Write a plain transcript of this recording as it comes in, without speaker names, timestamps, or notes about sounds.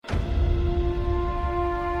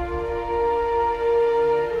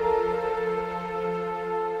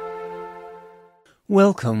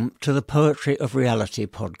Welcome to the Poetry of Reality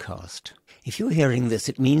podcast. If you're hearing this,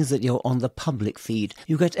 it means that you're on the public feed.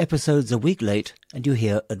 You get episodes a week late and you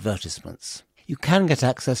hear advertisements. You can get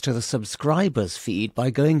access to the subscribers feed by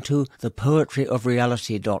going to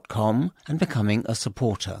thepoetryofreality.com and becoming a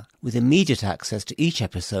supporter, with immediate access to each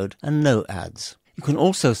episode and no ads. You can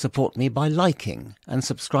also support me by liking and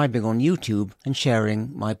subscribing on YouTube and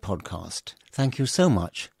sharing my podcast. Thank you so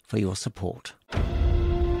much for your support.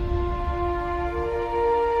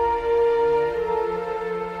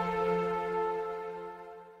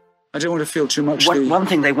 I don't want to feel too much. One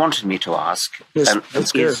thing they wanted me to ask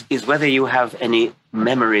is whether you have any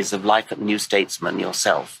memories of life at the New Statesman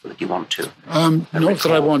yourself that you want to. Not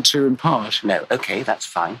that I want to impart. No, okay, that's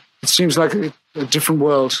fine. It seems like a different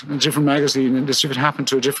world, a different magazine, and as if it happened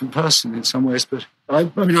to a different person in some ways. But I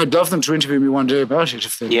mean, I'd love them to interview me one day about it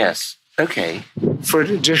if they. Yes. Okay. For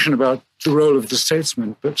an edition about the role of the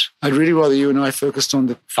statesman, but I'd really rather you and I focused on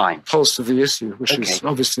the pulse of the issue, which is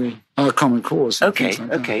obviously our common cause. Okay,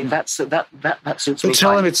 that suits me. But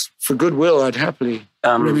tell them it's for goodwill. I'd happily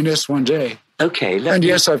reminisce one day. Okay.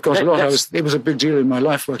 Yes, I've got a lot. It was a big deal in my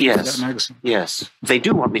life working for that magazine. Yes, they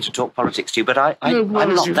do want me to talk politics to you, but I'm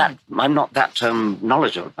not that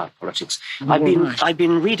knowledgeable about politics. I've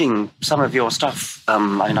been reading some of your stuff.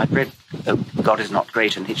 I've read God Is Not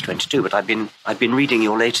Great and Hitch 22, but I've been reading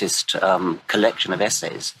your latest collection of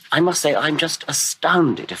essays. I must say I'm just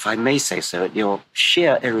astounded, if I may say so, at your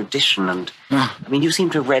sheer erudition and. I mean, you seem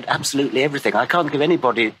to have read absolutely everything. I can't think of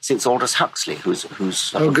anybody since Aldous Huxley who's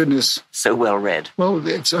goodness, so well read. Well,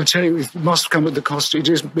 I tell you, it must come at the cost. It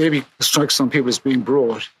is maybe strikes some people as being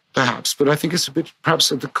broad, perhaps, but I think it's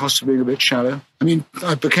perhaps at the cost of being a bit shallow. I mean,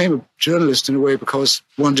 I became a journalist in a way because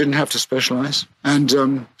one didn't have to specialise. And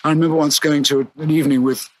I remember once going to an evening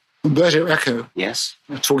with Umberto Eco. Yes.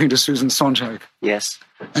 Talking to Susan Sontag. Yes.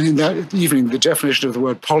 And in that evening, the definition of the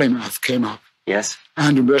word polymath came up. Yes.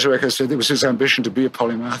 And Umberto Eco said it was his ambition to be a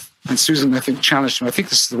polymath. And Susan, I think, challenged him. I think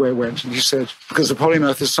this is the way it went. And he said, because a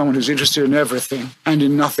polymath is someone who's interested in everything and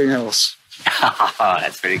in nothing else.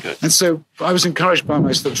 That's very good. And so I was encouraged by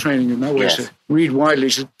my sort of training in that way to read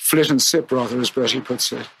widely, to flit and sip, rather, as Bertie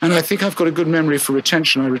puts it. And I think I've got a good memory for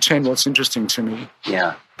retention. I retain what's interesting to me.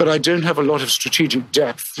 Yeah. But I don't have a lot of strategic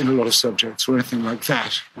depth in a lot of subjects or anything like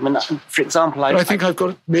that. I mean, for example, I think I've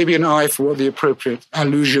got maybe an eye for what the appropriate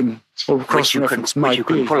allusion or cross-reference might be. Which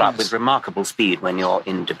you can pull up with remarkable speed when you're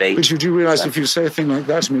in debate. But you do realise if you say a thing like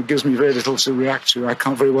that to me, it gives me very little to react to. I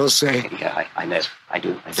can't very well say. Yeah, I know. I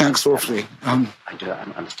do. Thanks awfully. I do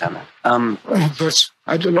understand that. But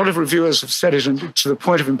a lot of reviewers have said it, and to the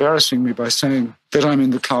point of embarrassing me by saying that I'm in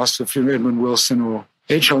the class of Edmund Wilson or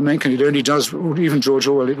H.L. Mencken. It only does, or even George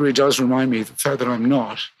Orwell, it really does remind me of the fact that I'm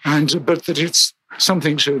not. But that it's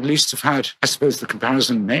something to at least have had, I suppose, the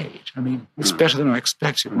comparison made. I mean, it's better than I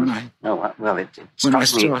expected when I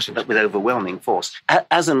started. But with overwhelming force.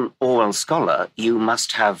 As an Orwell scholar, you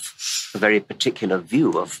must have a very particular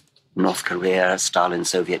view of North Korea, Stalin,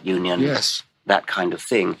 Soviet Union. Yes. That kind of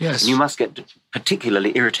thing. Yes. And you must get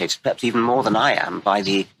particularly irritated, perhaps even more than I am, by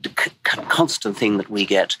the constant thing that we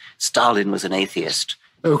get. Stalin was an atheist.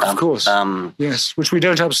 Oh, of course. Yes, which we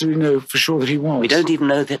don't absolutely know for sure that he was. We don't even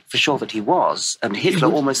know that for sure that he was, and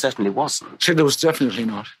Hitler almost certainly wasn't. Hitler was definitely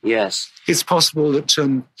not. Yes. It's possible that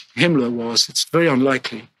Himmler was. It's very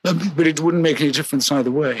unlikely. But it wouldn't make any difference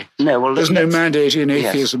either way. No, well, there's no mandate in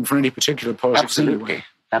atheism for any particular politics anyway.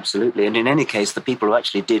 Absolutely. And in any case, the people who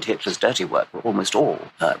actually did Hitler's dirty work were almost all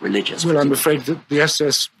religious. Well, I'm afraid that the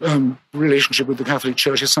SS relationship with the Catholic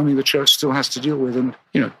Church is something the Church still has to deal with and,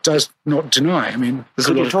 does not deny. I mean, there's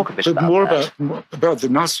Could you talk a bit about more that? about the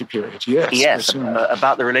Nazi period, yes. Yes,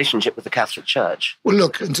 about the relationship with the Catholic Church. Well,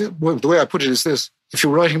 look, the way I put it is this. If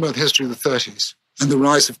you're writing about the history of the 30s and the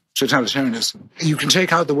rise of totalitarianism, you can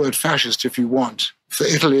take out the word fascist if you want. For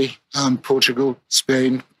Italy, Portugal,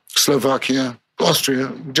 Spain, Slovakia,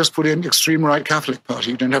 Austria, just put in extreme right Catholic party,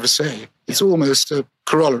 you don't have a say. It's almost a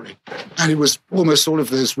corollary. And it was almost all of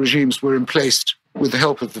those regimes were in place with the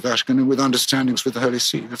help of the Vatican and with understandings with the Holy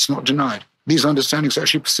See. That's not denied. These understandings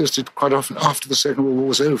actually persisted quite often after the Second World War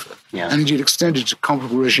was over. Yeah. And indeed extended to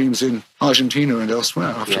comparable regimes in Argentina and elsewhere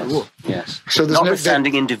after the war. Yes. So there's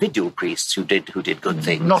notwithstanding individual priests who did good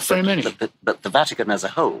things. Not very many. But the Vatican as a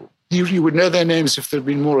whole. You would know their names if there'd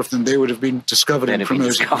been more of them. They would have been discovered and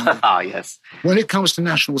promoted. Yes. When it comes to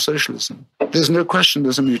National Socialism, there's no question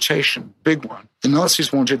there's a mutation, big one. The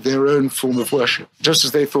Nazis wanted their own form of worship, just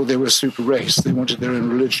as they thought they were a super race. They wanted their own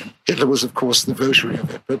religion. Hitler was, of course, the votary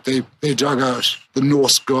of it, but they dug out the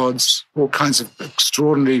Norse gods, all kinds of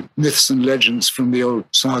extraordinary myths and legends from the old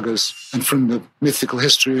sagas and from the mythical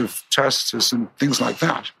history of Tacitus and things like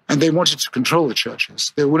that. And they wanted to control the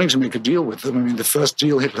churches. They were willing to make a deal with them. I mean, the first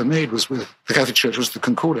deal Hitler made was with the Catholic Church, was the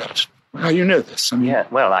Concordat. Now, you know this. I mean, yeah,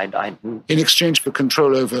 well, I in exchange for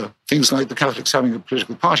control over things like the Catholics having a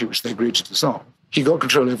political party, which they agreed to dissolve, he got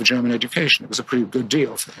control over German education. It was a pretty good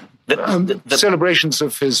deal for him. The celebrations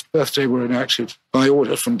of his birthday were enacted by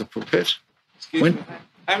order from the pulpit. Excuse me.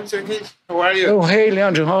 I'm Sir Hitch. How are you? Oh, hey,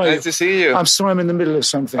 Leandro, how are you? Nice to see you. I'm sorry I'm in the middle of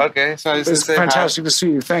something. Okay, so it's fantastic to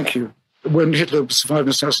see you. Thank you. When Hitler survived an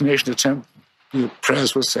assassination attempt,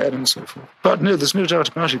 prayers were said and so forth. But no, there's no doubt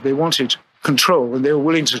about it. They wanted control, and they were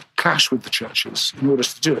willing to clash with the churches in order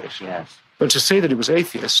to do it. Yes. But to say that he was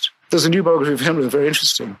atheist, there's a new biography of Himmler, very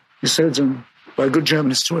interesting. He said, by a good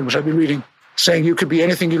German historian, which I've been reading, saying you could be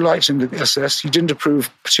anything you liked in the SS. He didn't approve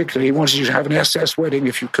particularly. He wanted you to have an SS wedding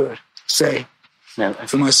if you could, say, no,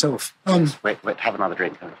 for myself. Wait, have another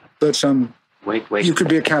drink. But wait. You could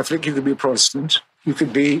be a Catholic, you could be a Protestant, you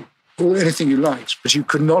could be anything you liked, but you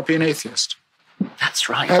could not be an atheist. That's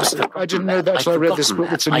right. Absolutely. I didn't know that until I read this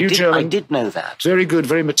book. It's a new German. I did know that. Very good,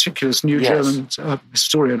 very meticulous new German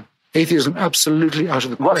historian. Atheism absolutely out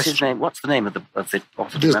of the question. What's his name? What's the name of the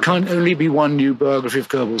author? There can only be one new biography of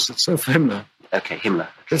Goebbels. It's of Himmler. Okay, Himmler.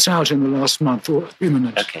 It's out in the last month or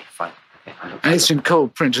imminent. Okay, fine. Okay, and it's in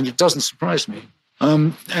cold print, and it doesn't surprise me.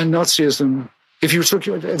 And Nazism, if you took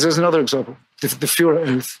there's another example. The Führer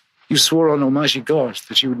oath. You swore on Almighty God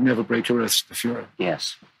that you would never break your oath to the Führer.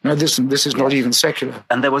 Yes. Now, this is not even secular.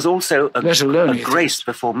 And there was also a grace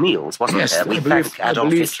before meals, wasn't there? We thank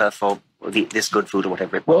Adolf Hitler for this good food or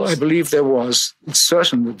whatever it was. Well, I believe there was. It's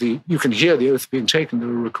certain that you can hear the oath being taken. There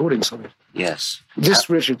are recordings of it. Yes. This,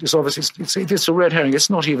 Richard, is obviously, it's a red herring. It's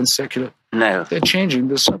not even secular. No. They're changing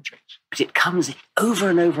the subject. But it comes over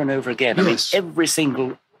and over and over again. Yes. I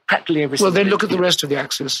mean, practically every single... Well, then look at the rest of the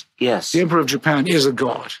Axis. Yes. The Emperor of Japan is a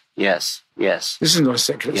god. Yes. This is not a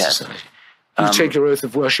secular society. You take your oath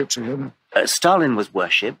of worship to him. Stalin was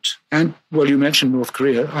worshipped. And, well, you mentioned North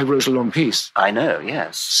Korea. I wrote a long piece. I know,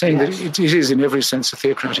 yes. Saying that it is in every sense a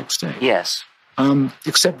theocratic state. Yes.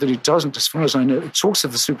 Except that it doesn't, as far as I know, it talks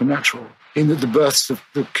of the supernatural, in that the births of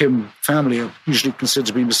the Kim family are usually considered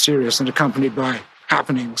to be mysterious and accompanied by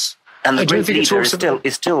happenings. And the great leader is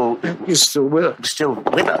still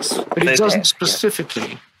with us. But it doesn't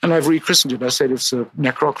specifically, and I've rechristened it, I said it's a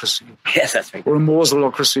necrocracy. Yes, that's right. Or a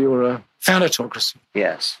mausolocracy or a thanatocracy.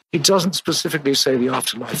 Yes. It doesn't specifically say the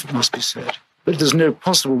afterlife, it must be said. But there's no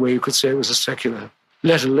possible way you could say it was a secular,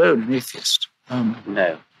 let alone an atheist.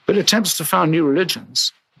 No. But attempts to found new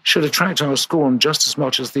religions should attract our scorn just as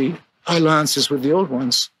much as the alliances with the old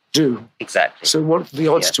ones do. Exactly. So what are the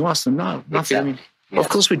odds to us than now? Nothing. Exactly. I mean, yes. Of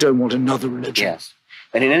course we don't want another religion. Yes.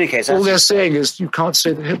 And in any case... All they're saying is you can't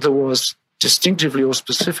say that Hitler was distinctively or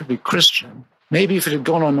specifically Christian. Maybe if it had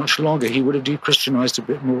gone on much longer, he would have de-Christianized a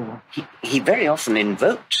bit more. He very often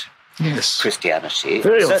invoked Christianity.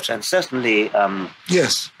 Very often. And certainly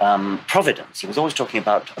providence. He was always talking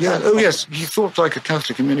about... yes. He thought like a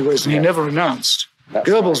Catholic in many ways, and he never renounced.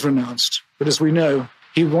 Goebbels renounced. But as we know,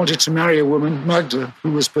 he wanted to marry a woman, Magda,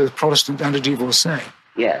 who was both Protestant and a divorcee.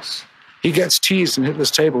 Yes. He gets teased in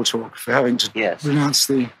Hitler's table talk for having to renounce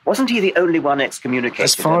the... Wasn't he the only one excommunicated?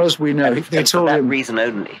 As far as we know. They told him... For that reason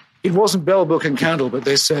only. It wasn't bell, book and candle, but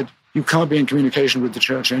they said, you can't be in communication with the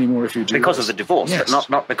church anymore if you do. Because of the divorce, but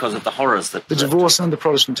not because of the horrors that... The divorce and the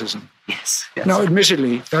Protestantism. Yes. Now,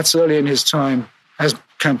 admittedly, that's early in his time as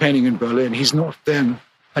campaigning in Berlin. He's not then...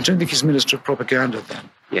 I don't think he's Minister of Propaganda then.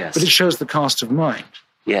 Yes. But it shows the cast of mind.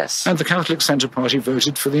 Yes. And the Catholic Centre Party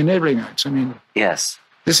voted for the Enabling Act. I mean... Yes.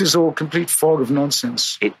 This is all complete fog of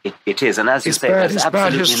nonsense. It is, and as you say, there's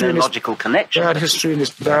absolutely no logical connection. Bad history and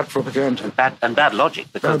it's bad propaganda. And bad logic,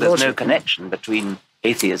 because there's no connection between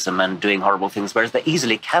atheism and doing horrible things, whereas there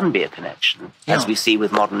easily can be a connection, as we see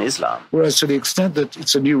with modern Islam. Whereas to the extent that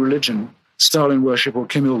it's a new religion, Stalin worship or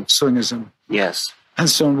Kim Il-sungism, yes, and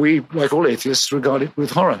so on, we, like all atheists, regard it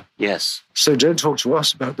with horror. Yes. So don't talk to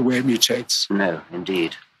us about the way it mutates. No,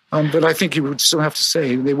 indeed. But I think you would still have to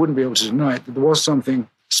say, they wouldn't be able to deny it, that there was something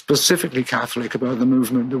specifically Catholic about the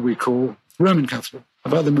movement that we call Roman Catholic,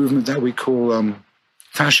 about the movement that we call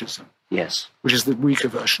fascism. Yes. Which is the weaker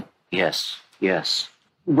version. Yes.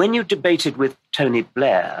 When you debated with Tony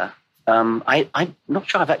Blair, I'm not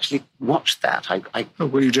sure I've actually watched that.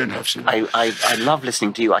 Well, you don't have to. I love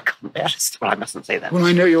listening to you. I can't bear to... Well, I mustn't say that. Well,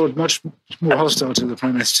 I know you're much more hostile to the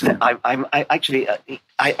Prime Minister.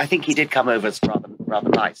 I think he did come over as rather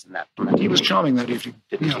nice in that. He was charming that evening.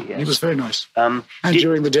 Didn't he? Yes. He was very nice. And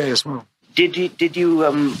during the day as well. Did you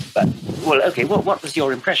Well, okay, what was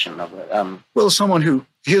your impression of it? Well, someone who,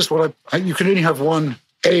 here's what you can only have one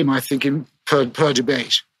aim, I think, per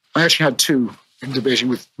debate. I actually had two in debating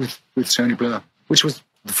with Tony Blair, which was,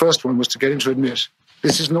 the first one was to get him to admit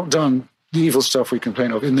this is not done, the evil stuff we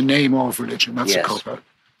complain of, in the name of religion. That's a cop-out.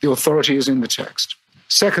 The authority is in the text.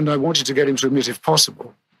 Second, I wanted to get him to admit, if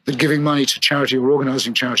possible, that giving money to charity or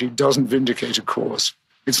organising charity doesn't vindicate a cause.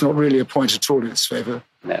 It's not really a point at all in its favour.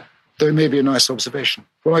 No. Though it may be a nice observation.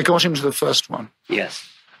 Well, I got him to the first one. Yes.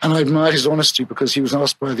 And I admired his honesty, because he was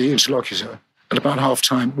asked by the interlocutor at about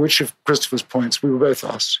half-time which of Christopher's points, we were both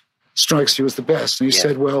asked, strikes you as the best. And he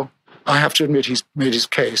said, well, I have to admit he's made his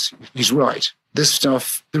case. He's right. This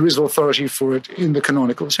stuff, there is authority for it in the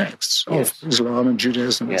canonical texts of Islam and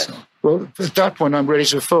Judaism and so on. Well, at that point, I'm ready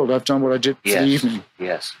to fold. I've done what I did for the evening.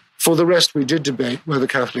 Yes. For the rest, we did debate whether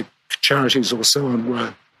Catholic charities or so on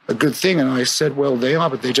were a good thing. And I said, well, they are,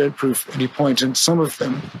 but they don't prove any point. And some of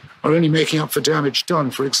them are only making up for damage done.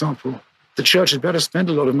 For example, the church had better spend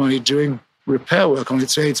a lot of money doing repair work on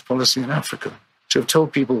its AIDS policy in Africa. To have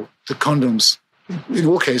told people the condoms, in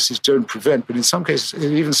all cases, don't prevent, but in some cases,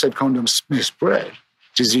 it even said condoms may spread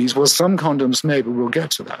disease. Well, some condoms may, but we'll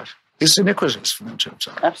get to that. It's iniquitous for them to have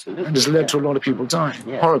done. Absolutely. And has led to a lot of people dying,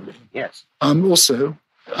 horribly. Yes. Also,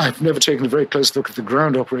 I've never taken a very close look at the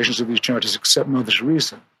ground operations of these charities except Mother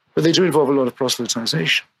Teresa, but they do involve a lot of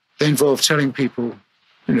proselytization. They involve telling people,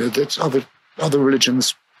 that other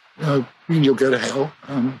religions, you'll go to hell.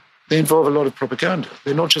 They involve a lot of propaganda.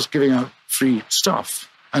 They're not just giving out free stuff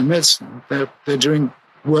and medicine. They're doing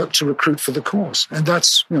work to recruit for the cause, and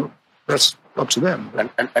that's up to them.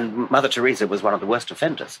 And Mother Teresa was one of the worst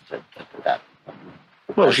offenders at that.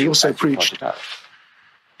 Well, she also preached that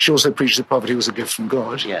poverty was a gift from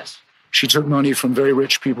God. Yes. She took money from very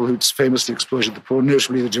rich people who'd famously exploited the poor,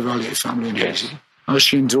 notably the Duvalier family in Haiti.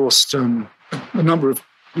 She endorsed a number of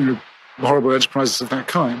horrible enterprises of that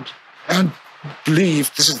kind, and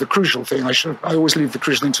believed, this is the crucial thing, I always leave the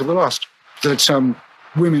crucial thing to the last, that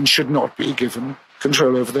women should not be given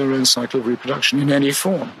control over their own cycle of reproduction in any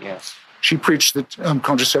form. Yes. She preached that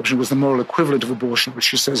contraception was the moral equivalent of abortion, which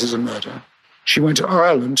she says is a murder. She went to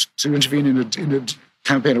Ireland to intervene in a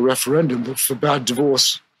campaign, a referendum that forbade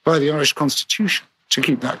divorce by the Irish Constitution, to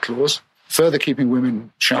keep that clause, further keeping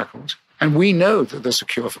women shackled. And we know that there's a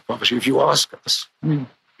cure for poverty, if you ask us. I mean,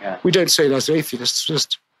 we don't say it as atheists,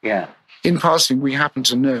 just in passing, we happen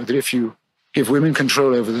to know that if you give women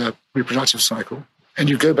control over their reproductive cycle, and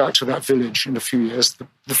you go back to that village in a few years,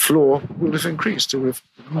 the floor will have increased, it will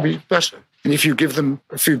be better. And if you give them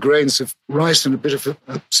a few grains of rice and a bit of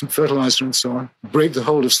some fertilizer and so on, break the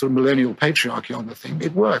hold of sort of millennial patriarchy on the thing,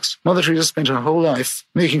 it works. Mother Teresa spent her whole life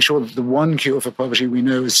making sure that the one cure for poverty we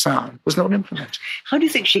know is sound was not implemented. How do you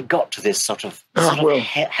think she got to this sort of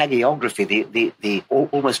hagiography, the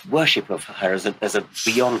almost worship of her as a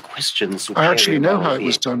beyond question? I actually know how it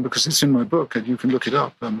was done because it's in my book and you can look it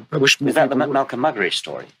up. Is that the Malcolm Muggeridge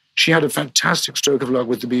story? She had a fantastic stroke of luck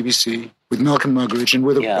with the BBC, with Malcolm Muggeridge,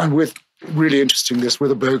 and with really interesting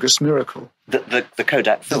with a bogus miracle. The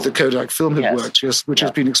Kodak film. The Kodak film had worked, which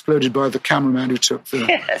has been exploded by the cameraman who took the...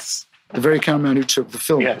 Yes. The very cameraman who took the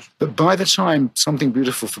film. Yes. But by the time Something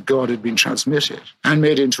Beautiful for God had been transmitted and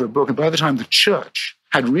made into a book, and by the time the church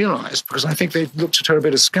had realized, because I think they looked at her a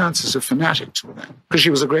bit askance as a fanatic till then, because she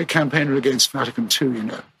was a great campaigner against Vatican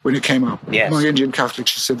II, when it came up. Yes. Among Indian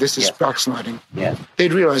Catholics, she said, this is backsliding. Yes.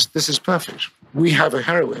 They'd realized this is perfect. We have a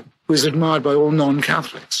heroine who is admired by all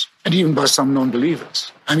non-Catholics and even by some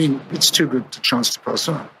non-believers. I mean, it's too good a chance to pass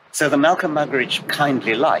on. So the Malcolm Muggeridge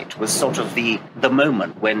Kindly Light was sort of the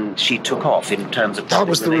moment when she took off in terms of... That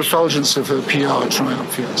was the refulgence of her PR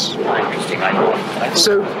triumph, yes. Interesting. I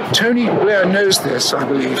So Tony Blair knows this, I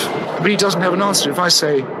believe, but he doesn't have an answer. If I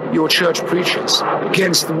say, your church preaches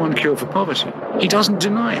against the one cure for poverty, he doesn't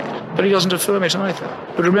deny it, but he doesn't affirm it either.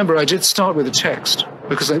 But remember, I did start with a text,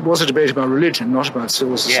 because it was a debate about religion, not about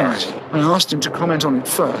civil society. Yes. And I asked him to comment on it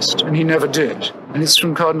first, and he never did. And it's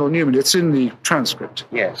from Cardinal Newman. It's in the transcript.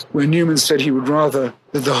 Yes. Where Newman said he would rather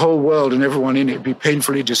that the whole world and everyone in it be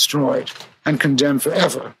painfully destroyed and condemned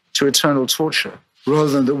forever to eternal torture, rather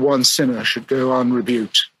than that one sinner should go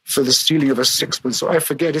unrebuked for the stealing of a sixpence. I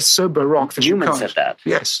forget, it's so baroque that Newman you can't. Said that.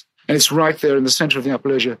 Yes. And it's right there in the center of the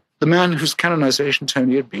apologia. The man whose canonization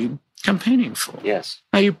Tony had been campaigning for. Yes.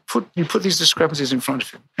 Now you put these discrepancies in front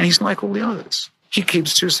of him, and he's like all the others. He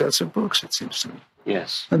keeps two sets of books, it seems to me.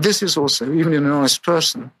 Yes. And this is also, even in an honest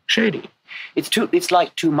person, shady. It's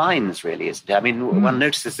like two minds, really, isn't it? I mean, one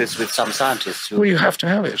notices this with some scientists who... Well, you have to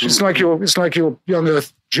have it. It's like your young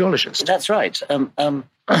Earth geologist. That's right.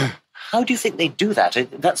 How do you think they do that?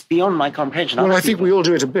 That's beyond my comprehension. Well, I think we all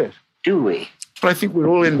do it a bit. Do we? But I think we're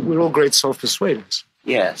all great self-persuaders.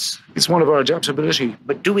 Yes. It's one of our adaptability.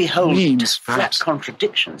 But do we hold means, flat perhaps,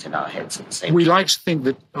 contradictions in our heads at the same time? We like to think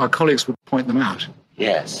that our colleagues would point them out.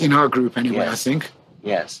 Yes. In our group, anyway, yes. I think.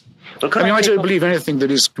 Yes. But I don't believe anything that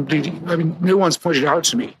is completely... no one's pointed out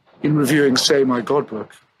to me in reviewing, say, my God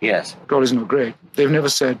book. Yes. God is not great. They've never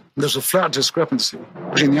said there's a flat discrepancy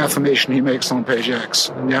between the affirmation he makes on page X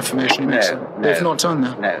and the affirmation he makes on... They've not done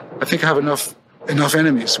that. No. I think I have enough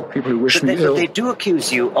enemies, people who wish me ill. But they do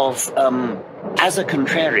accuse you of, as a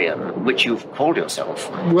contrarian, which you've called yourself.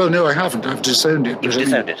 Well, no, I haven't. I've disowned it. You've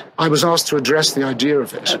disowned it? I was asked to address the idea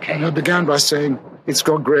of it. Okay. And I began by saying it's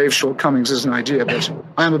got grave shortcomings as an idea, but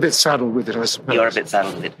I am a bit saddled with it, I suppose. You're a bit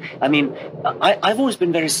saddled with it. I mean, I've always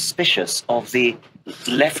been very suspicious of the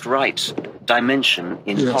left-right dimension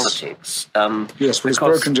in politics. Yes, well, it's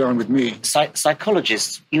broken down with me.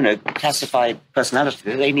 Psychologists, classify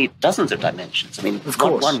personality. They need dozens of dimensions. I mean, of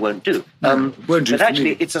course. One won't do. Won't do. But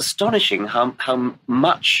actually, it's astonishing how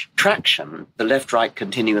much traction the left-right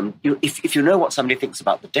continuum. If you know what somebody thinks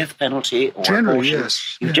about the death penalty or generally, abortion,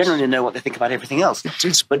 you generally know what they think about everything else.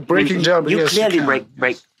 It's breaking down. But you yes, clearly you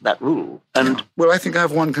break that rule. And well, I think I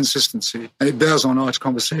have one consistency, and it bears on our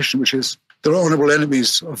conversation, which is there are honourable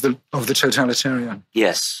enemies of the totalitarian.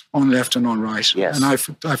 Yes. On left and on right. Yes. And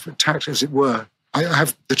I've attacked, as it were. I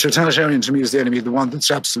have the totalitarian to me is the enemy, the one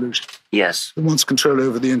that's absolute. Yes. That wants control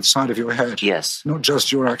over the inside of your head. Yes. Not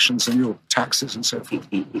just your actions and your taxes and so forth.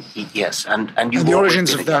 Yes. And the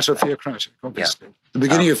origins of that are theocratic, obviously. Yeah. The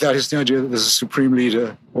beginning of that is the idea that there's a supreme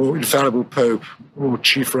leader or infallible pope or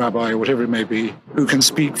chief rabbi or whatever it may be who can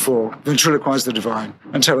speak for, ventriloquize the divine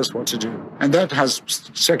and tell us what to do. And that has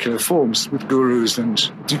secular forms with gurus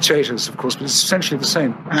and dictators, of course, but it's essentially the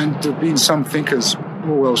same. And there have been some thinkers,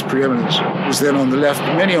 Orwell's preeminent, was then on the left,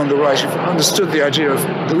 but many on the right who've understood the idea of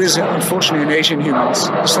there is, unfortunately, innate in humans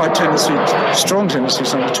a slight tendency, strong tendency,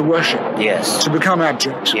 to worship. Yes. To become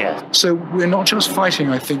abject. Yes. So we're not just fighting,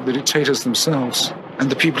 I think, the dictators themselves and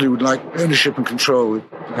the people who would like ownership and control,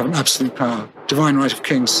 have an absolute power, divine right of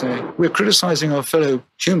kings, say. We're criticizing our fellow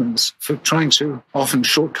humans for trying to often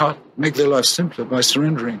shortcut, make their lives simpler by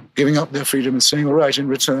surrendering, giving up their freedom and saying, all right, in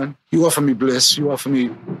return, you offer me bliss, you offer me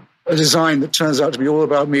a design that turns out to be all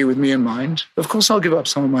about me with me in mind. Of course, I'll give up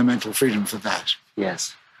some of my mental freedom for that.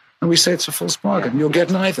 Yes. And we say it's a false bargain. You'll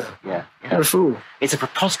get neither. Yeah. You're a fool. It's a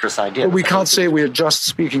preposterous idea. But we can't say we're just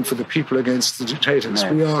speaking for the people against the dictators.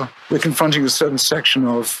 No. We're confronting a certain section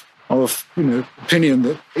of opinion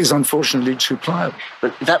that is unfortunately too pliable.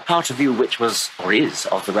 But that part of you which was, or is,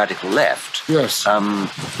 of the radical left, yes,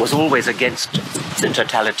 was always against the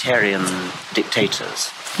totalitarian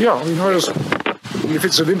dictators. Yeah, if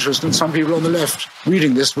it's of interest, and some people on the left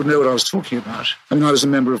reading this would know what I was talking about. I was a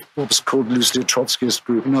member of what was called loosely a Trotskyist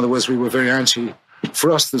group. In other words, we were very anti.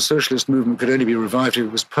 For us, the socialist movement could only be revived if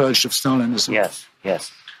it was purged of Stalinism. Yes,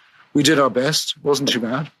 yes. We did our best. It wasn't too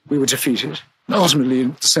bad. We were defeated. Ultimately,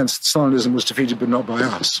 in the sense that Stalinism was defeated, but not by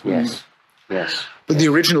us. Yes, yes. But the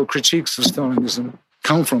original critiques of Stalinism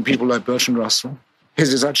come from people like Bertrand Russell.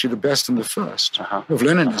 His is actually the best and the first of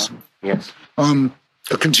Leninism. Yes.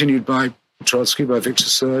 Continued by Trotsky, by Victor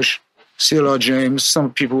Serge, C.L.R. James.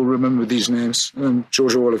 Some people will remember these names.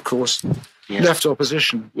 George Orwell, of course. Yes. Left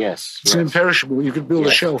opposition. Yes. It's an imperishable. You could build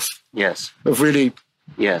a shelf. Yes. Of really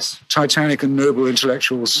yes. titanic and noble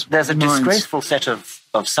intellectuals. There's a disgraceful set of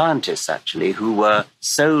scientists, actually, who were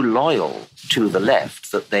so loyal to the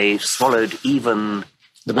left that they swallowed even...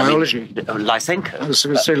 the biology. Lysenko. I was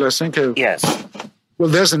going to say Lysenko. Yes. Well,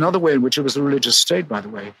 there's another way in which it was a religious state, by the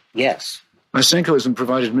way. Yes. Lysenkoism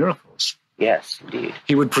provided miracles. Yes, indeed.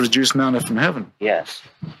 He would produce manna from heaven. Yes.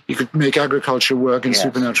 He could make agriculture work in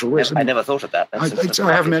supernatural ways. I never thought of that.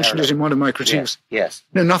 I have mentioned it in one of my critiques. Yes.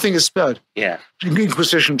 No, nothing is spared. Yeah.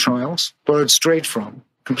 Inquisition trials, borrowed straight from,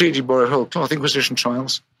 completely borrowed whole cloth, Inquisition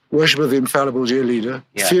trials, worship of the infallible dear leader,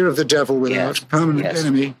 fear of the devil without, permanent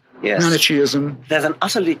enemy, Manichaeism. There's an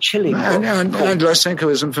utterly chilling book. And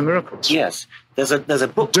Lysenkoism for miracles. Yes. There's a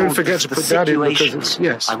book Don't called forget to put that in because it's,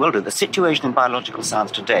 yes. I will do. The Situation in Biological Science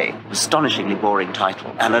Today. Astonishingly boring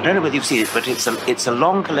title. And I don't know whether you've seen it, but it's a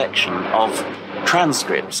long collection of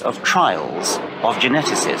transcripts of trials of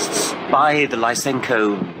geneticists by the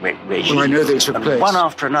Lysenko regime. Well, I know they took place. One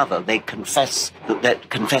after another, they confess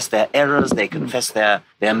their errors, they confess their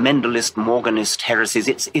Mendelist, Morganist heresies.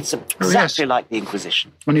 It's exactly like the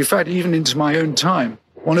Inquisition. And in fact, even into my own time,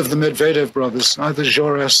 one of the Medvedev brothers, either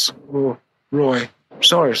Zhoras or Roy,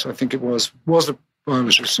 Soros, I think it was a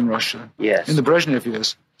biologist in Russia. Yes. In the Brezhnev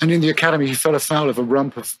years. And in the academy, he fell afoul of a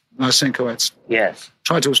rump of Lysenkoites. Yes.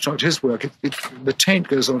 Tried to obstruct his work. The taint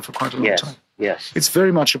goes on for quite a long time. Yes. It's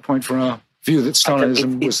very much a point for our view that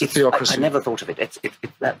Stalinism was a theocracy. I never thought of it.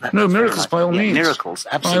 No, miracles by all means. Miracles,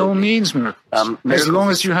 absolutely. By all means, miracles. As long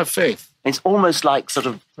as you have faith. It's almost like sort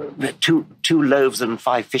of two loaves and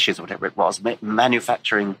 5 fishes, or whatever it was,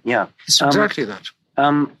 manufacturing. Yeah, it's exactly that.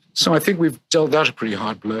 So I think we've dealt out a pretty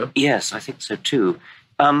hard blow. Yes, I think so too.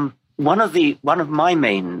 One of my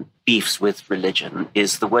main beefs with religion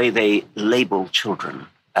is the way they label children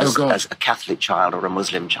as a Catholic child or a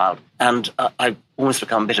Muslim child, and I've almost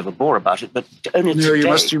become a bit of a bore about it. But only today.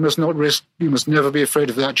 You must not risk. You must never be afraid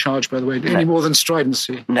of that charge. By the way, any more than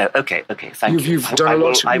stridency. No. Okay. Thank you. You've done a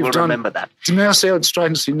lot. I will remember that. May I say on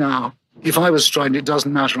stridency now? If I was strident, it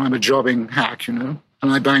doesn't matter. I'm a jobbing hack, and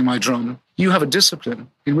I bang my drum. You have a discipline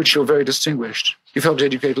in which you're very distinguished. You've helped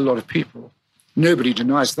educate a lot of people. Nobody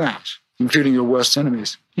denies that, including your worst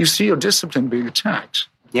enemies. You see your discipline being attacked.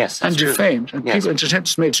 Yes, and defamed, and people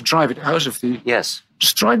attempts made to drive it out of the... Yes.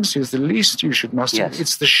 Stridency is the least you should muster. Yes.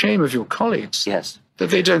 It's the shame of your colleagues. Yes.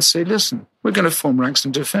 That they don't say, listen, we're going to form ranks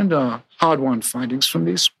and defend our hard-won findings from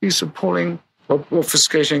these appalling,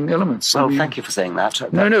 obfuscating elements. Well, thank you for saying that.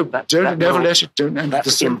 That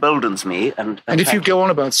emboldens me. And if you go on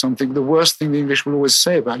about something, the worst thing the English will always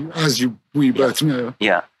say about you, as we both know,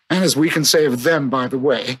 and as we can say of them, by the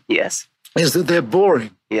way, is that they're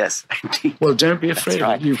boring. Yes, indeed. Well, don't be afraid of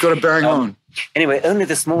it. You've got to bang on. Anyway, only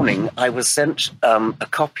this morning I was sent a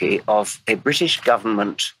copy of a British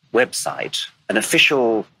government website, an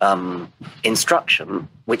official instruction,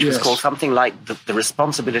 which was called something like the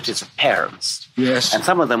responsibilities of parents. Yes. And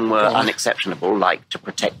some of them were unexceptionable, like to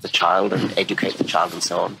protect the child and educate the child and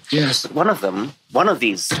so on. Yes. But one of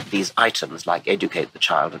these items, like educate the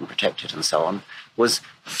child and protect it and so on, was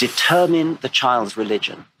determine the child's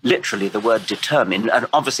religion. Literally, the word determine, and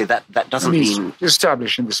obviously that doesn't mean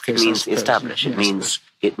establish in this case. It means establish.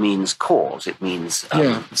 It means cause. It means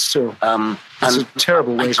it's still it's a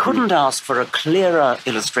terrible way. I couldn't ask for a clearer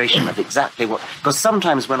illustration of exactly what, because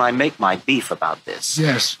sometimes when I make my beef about this,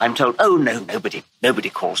 I'm told, oh no, nobody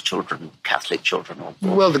calls children Catholic children or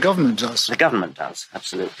well, the government does. The government does,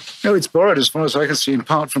 absolutely. No, it's borrowed, as far as I can see, in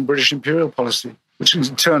part from British imperial policy, which in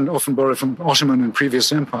turn often borrowed from Ottoman and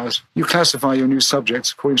previous empires. You classify your new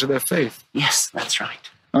subjects according to their faith. Yes, that's right.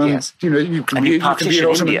 Yes. You can be an Ottoman.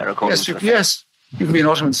 India according to the faith. Yes. You can be an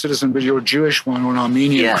Ottoman citizen, but you're a Jewish one or an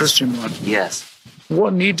Armenian Christian one. Yes.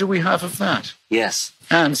 What need do we have of that? Yes.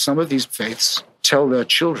 And some of these faiths tell their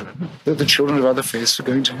children that the children of other faiths are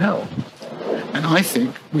going to hell. And I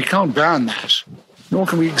think we can't ban that. Nor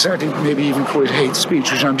can we exactly maybe even call it hate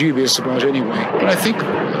speech, which I'm dubious about anyway. But I think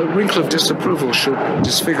a wrinkle of disapproval should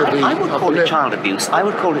disfigure the... I would call it child abuse. I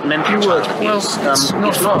would call it mental child abuse. Well,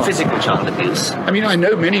 it's not physical child abuse. I mean, I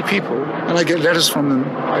know many people, and I get letters from them,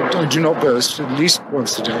 I do not boast, at least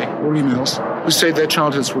once a day, or emails, who say their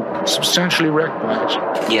childhoods were substantially wrecked by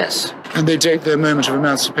it. Yes. And they date their moment of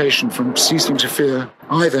emancipation from ceasing to fear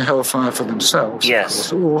either hellfire for themselves,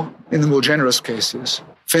 or, in the more generous cases,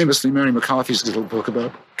 famously Mary McCarthy's little book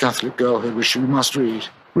about Catholic girlhood, which you must read,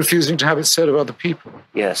 refusing to have it said of other people.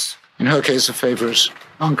 Yes. In her case, a favourite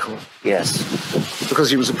uncle. Yes. Because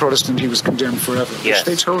he was a Protestant, he was condemned forever. Yes. Which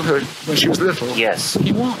they told her when she was little. Yes.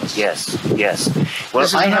 He was. Yes. Well,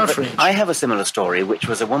 I have a similar story, which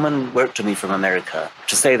was a woman wrote to me from America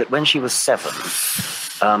to say that when she was 7,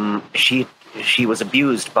 she was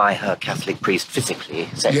abused by her Catholic priest physically,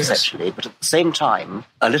 sexually, but at the same time,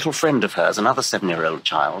 a little friend of hers, another 7-year-old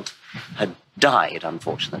child, had died,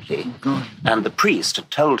 unfortunately. God. And the priest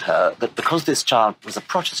had told her that because this child was a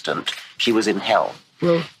Protestant, she was in hell.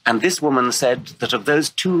 Well, and this woman said that of those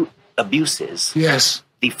 2 abuses,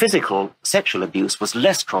 the physical sexual abuse was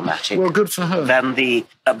less traumatic. Well, good for her. Than the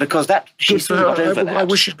because that she still got over that. I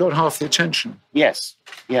wish it got half the attention. Yes.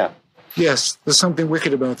 Yeah. Yes, there's something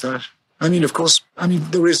wicked about that. I mean, of course,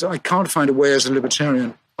 there is. I can't find a way as a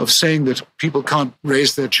libertarian of saying that people can't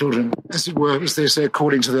raise their children, as it were, as they say,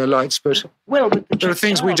 according to their lights. But there are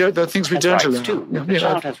things we don't. There are things we don't allow. The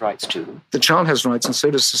child has rights too. The child has rights, and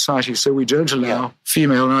so does society. So we don't allow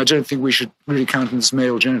female, and I don't think we should really countenance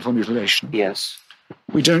male genital mutilation. Yes.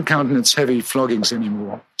 We don't countenance heavy floggings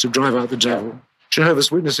anymore to drive out the devil.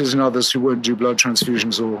 Jehovah's Witnesses and others who won't do blood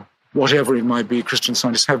transfusions or whatever it might be, Christian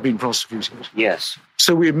Scientists have been prosecuted. Yes.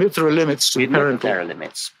 So we admit there are limits to the parental. There are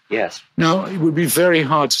limits, yes. Now, it would be very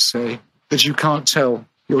hard to say that you can't tell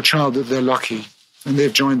your child that they're lucky and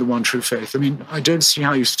they've joined the one true faith. I mean, I don't see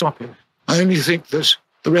how you stop it. I only think that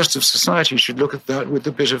the rest of society should look at that with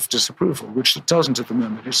a bit of disapproval, which it doesn't at the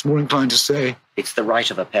moment. It's more inclined to say... It's the right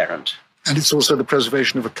of a parent. And it's also the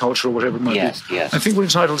preservation of a culture or whatever it might be. Yes. I think we're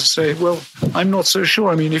entitled to say, well, I'm not so sure.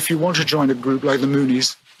 I mean, if you want to join a group like the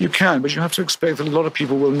Moonies, You can, but you have to expect that a lot of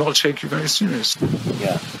people will not take you very seriously.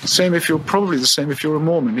 Yeah. Probably the same if you're a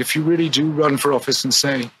Mormon. If you really do run for office and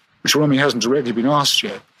say, which Romney hasn't directly been asked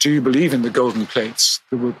yet, do you believe in the golden plates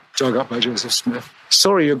that were dug up by Joseph Smith?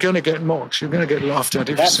 Sorry, you're going to get mocked. You're going to get laughed at.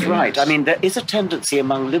 That's right. I mean, there is a tendency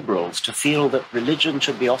among liberals to feel that religion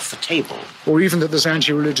should be off the table. Or even that there's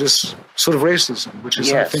anti-religious sort of racism, which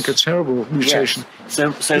is, I think, a terrible mutation.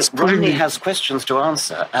 Yes. So Romney has questions to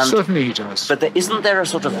answer. And, certainly he does. But isn't there a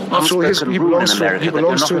sort of unspoken rule in America that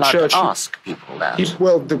you're not allowed to ask people that?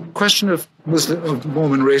 The question of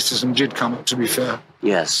Mormon racism did come up, to be fair.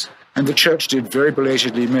 Yes. And the church did very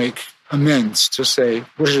belatedly make amends to say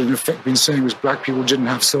what it had in effect been saying was black people didn't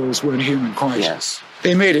have souls, weren't human quite. Yes.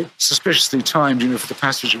 They made it suspiciously timed, for the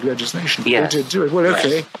passage of legislation. Yes. They did do it. Well,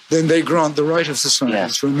 okay. Then they grant the right of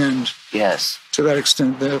society to amend, to that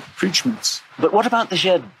extent, their preachments. But what about the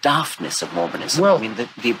sheer daftness of Mormonism? Well, I mean,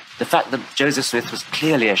 the fact that Joseph Smith was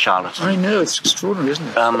clearly a charlatan. I know, it's extraordinary, isn't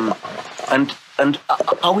it? And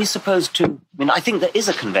are we supposed to? I mean, I think there is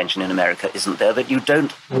a convention in America, isn't there, that you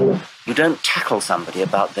don't tackle somebody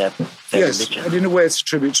about their religion. Yes, and in a way, it's a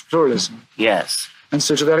tribute to pluralism. Yes. And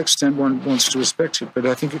so to that extent, one wants to respect it, but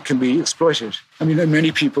I think it can be exploited. I mean, there are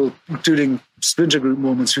many people, including splinter group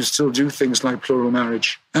Mormons, who still do things like plural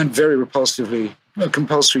marriage and very repulsively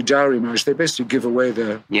compulsory dowry marriage. They basically give away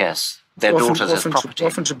their daughters as property.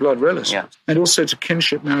 Often to blood relatives, and also to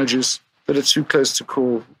kinship marriages that are too close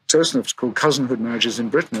enough to call cousinhood marriages in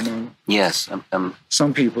Britain among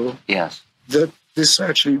some people. Yes. That this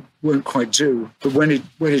actually won't quite do. But when it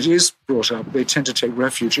is brought up, they tend to take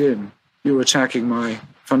refuge in, you're attacking my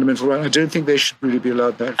fundamental right. I don't think they should really be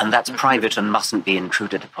allowed that. And that's private and mustn't be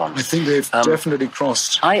intruded upon. I think they've definitely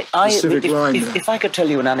crossed the civic line there. If I could tell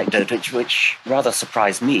you an anecdote which rather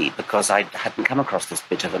surprised me because I hadn't come across this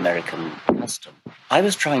bit of American custom. I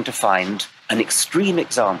was trying to find an extreme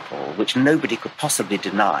example which nobody could possibly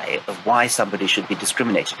deny of why somebody should be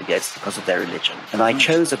discriminated against because of their religion. And I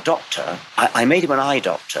chose a doctor. I made him an eye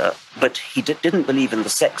doctor, but he didn't believe in the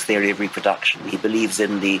sex theory of reproduction. He believes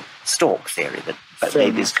in the stork theory that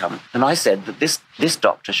babies come. And I said that this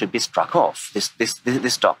doctor should be struck off.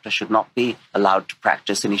 This doctor should not be allowed to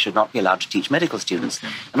practice, and he should not be allowed to teach medical students.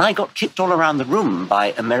 And I got kicked all around the room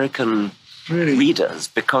by American readers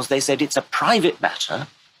because they said it's a private matter,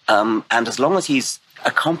 and as long as he's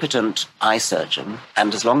a competent eye surgeon,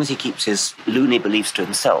 and as long as he keeps his loony beliefs to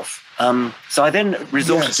himself. So I then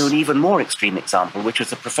resorted to an even more extreme example, which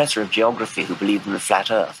was a professor of geography who believed in the flat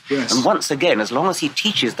Earth. Yes. And once again, as long as he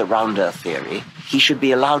teaches the round Earth theory, he should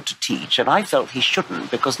be allowed to teach. And I felt he shouldn't,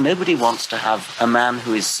 because nobody wants to have a man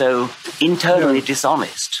who is so internally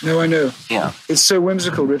dishonest. No, I know. Yeah. It's so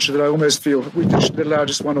whimsical, Richard, that I almost feel we should allow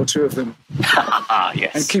just one or two of them.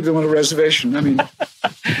 Yes. And keep them on a reservation. I mean,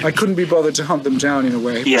 I couldn't be bothered to hunt them down in a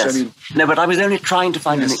way. Yes. I mean, no, but I was only trying to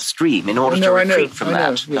find an extreme in order to retreat from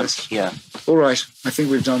that. Yes. Yeah. All right. I think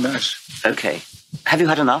we've done that. Okay. Have you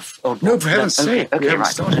had enough? Or no, for heaven's sake. Okay, we haven't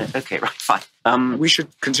right. started. Okay, right, fine. We should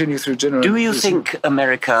continue through dinner. Do you think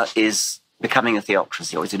America is becoming a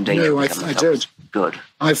theocracy, or is in danger of becoming a theocracy? No,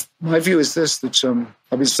 I don't. Good. My view is this, that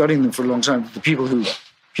I've been studying them for a long time. The people who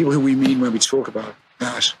we mean when we talk about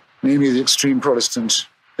that, namely the extreme Protestant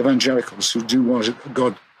evangelicals who do want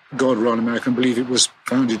a God-run America and believe it was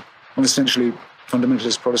founded on essentially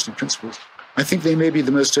fundamentalist Protestant principles. I think they may be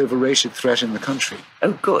the most overrated threat in the country.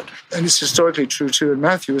 Oh, good. And it's historically true, too. And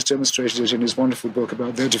Matthew has demonstrated it in his wonderful book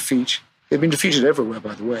about their defeat. They've been defeated everywhere,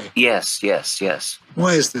 by the way. Yes.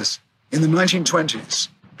 Why is this? In the 1920s,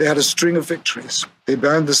 they had a string of victories. They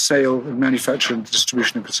banned the sale and manufacture and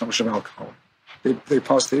distribution and consumption of alcohol. They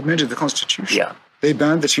amended the Constitution. Yeah. They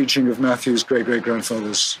banned the teaching of Matthew's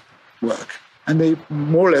great-great-grandfather's work. And they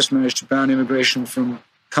more or less managed to ban immigration from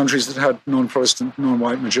countries that had non-Protestant,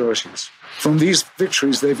 non-white majorities. From these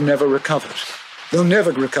victories, they've never recovered. They'll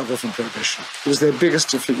never recover from Prohibition. It was their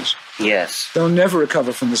biggest defeat. Yes. They'll never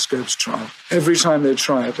recover from the Scopes trial. Every time they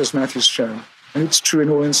try it, as Matthew's shown, and it's true in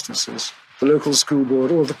all instances, the local school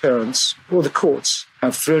board or the parents or the courts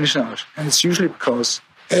have thrown it out. And it's usually because,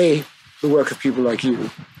 A, the work of people like you,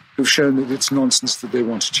 who've shown that it's nonsense that they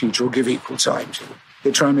want to teach or give equal time to.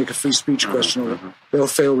 They try and make a free speech question, or they'll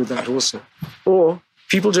fail with that also. Or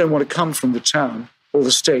people don't want to come from the town or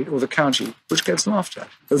the state or the county, which gets laughed at.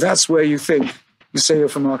 So that's where you say you're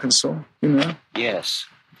from Arkansas, Yes.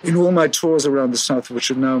 In all my tours around the South, which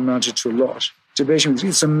have now amounted to a lot, debating with you,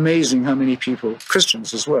 it's amazing how many people,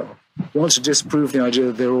 Christians as well, want to disprove the idea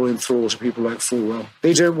that they're all in thrall to people like Falwell.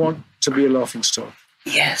 They don't want to be a laughingstock.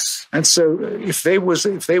 Yes. And so if they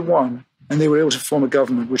won and they were able to form a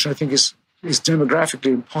government, which I think is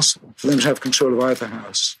demographically impossible for them to have control of either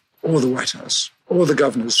house, or the White House, or the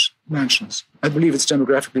governor's mansions. I believe it's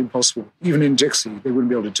demographically impossible. Even in Dixie, they wouldn't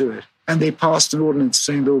be able to do it. And they passed an ordinance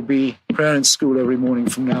saying there will be prayer in school every morning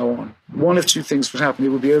from now on. One of two things would happen. It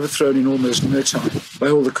would be overthrown in almost no time by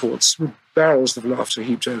all the courts, with barrels of laughter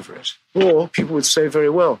heaped over it. Or people would say very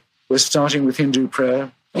well, we're starting with Hindu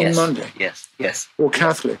prayer on Monday. Yes. Or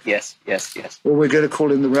Catholic. Yes. Or we're going to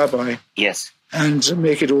call in the rabbi. Yes. And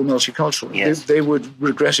make it all multicultural. Yes. They would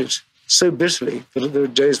regret it so bitterly that there are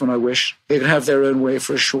days when I wish they could have their own way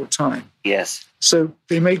for a short time. Yes. So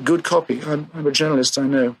they make good copy. I'm a journalist, I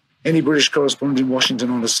know. Any British correspondent in Washington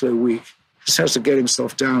on a slow week just has to get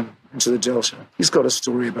himself down into the Delta. He's got a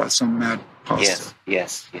story about some mad pastor.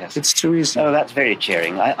 Yes. It's too easy. Oh, that's very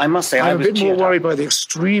cheering. I must say I'm a bit more worried by the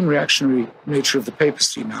extreme reactionary nature of the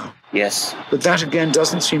papacy now. Yes. But that, again,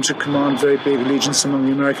 doesn't seem to command very big allegiance among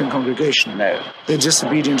the American congregation. No. They're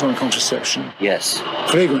disobedient on contraception. Yes.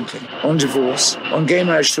 Flagrantly. On divorce. On gay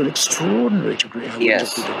marriage to an extraordinary degree, I would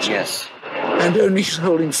have predicted. Yes. And only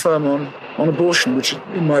holding firm on abortion, which,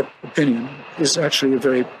 in my opinion, is actually a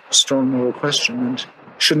very strong moral question and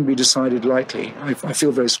shouldn't be decided lightly. I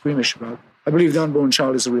feel very squeamish about it. I believe the unborn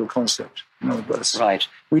child is a real concept, in other words. Right.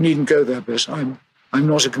 We needn't go there, but I'm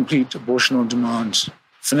not a complete abortion-on-demand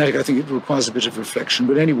fanatic. I think it requires a bit of reflection.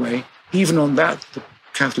 But anyway, even on that, the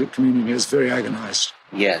Catholic communion here is very agonized.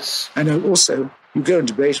 Yes. And also, you go and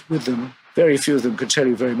debate with them, very few of them could tell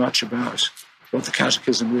you very much about what the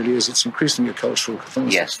catechism really is. It's increasingly a cultural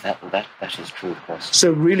Catholicism. Yes, that is true, of course.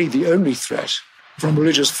 So really the only threat from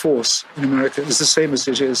religious force in America is the same as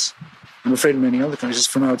it is, I'm afraid, in many other countries,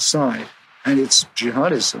 from outside. And it's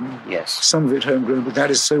jihadism. Yes. Some of it homegrown, but that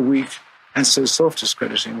is so weak and so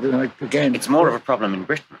self-discrediting that, again... It's more of a problem in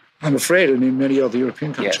Britain. I'm afraid, and in many other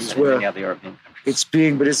European countries. Yes, in many other European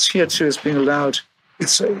countries. But it's here too, it's being allowed,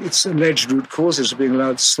 its alleged root causes are being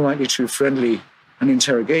allowed slightly too friendly an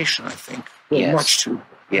interrogation, I think. Well, yes. Much too.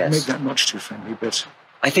 Yes. Make that much too friendly, but...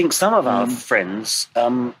 I think some of our friends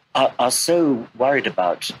are so worried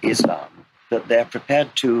about Islam that they're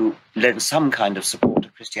prepared to lend some kind of support to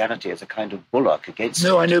Christianity as a kind of bulwark against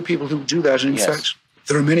No, I know people who do that. And in fact,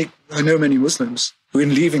 I know many Muslims who,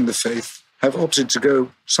 in leaving the faith, have opted to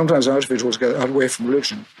go sometimes out of it altogether, out away from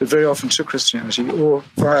religion, but very often to Christianity or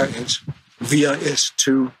via it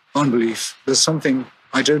to unbelief. There's something...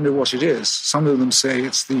 I don't know what it is. Some of them say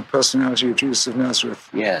it's the personality of Jesus of Nazareth.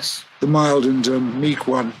 Yes. The mild and meek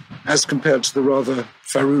one, as compared to the rather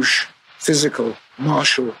farouche, physical,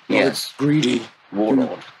 martial, greedy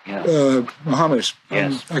warlord, Muhammad.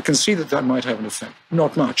 Yes. I can see that might have an effect.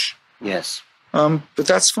 Not much. Yes. But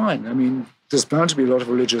that's fine. I mean, there's bound to be a lot of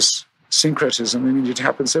religious syncretism. I mean, it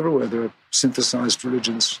happens everywhere. There are synthesized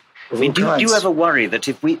religions. I mean, do you ever worry that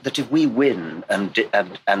if we win and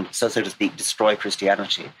so to speak destroy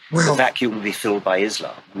Christianity, the vacuum will be filled by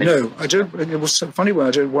Islam? No, I don't. It was a funny way.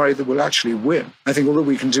 I don't worry that we'll actually win. I think all that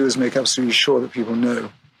we can do is make absolutely sure that people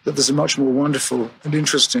know that there's a much more wonderful and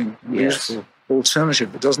interesting and beautiful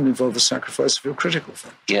alternative that doesn't involve the sacrifice of your critical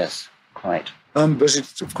fact. Yes, quite.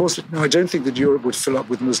 But of course, I don't think that Europe would fill up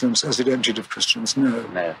with Muslims as it emptied of Christians. No.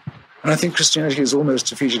 And I think Christianity has almost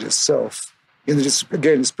defeated itself. In that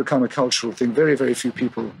it's become a cultural thing. Very, very few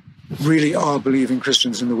people really are believing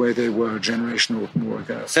Christians in the way they were a generation or more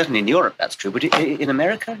ago. Certainly in Europe, that's true. But in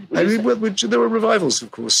America? I mean, there were revivals,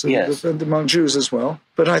 of course, and among Jews as well.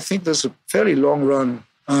 But I think there's a fairly long-run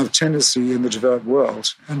tendency in the developed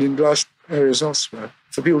world and in large areas elsewhere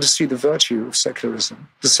for people to see the virtue of secularism,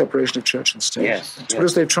 the separation of church and state. Yes.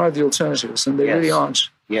 Because they've tried the alternatives, and they really aren't.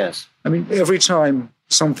 Yes. I mean, every time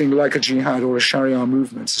something like a jihad or a Sharia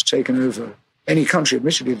movement has taken over any country,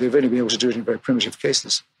 admittedly, they've only been able to do it in very primitive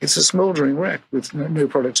cases. It's a smouldering wreck with no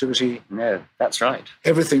productivity. No, that's right.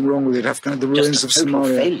 Everything wrong with it. The ruins of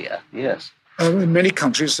Somalia. Failure, yes. In many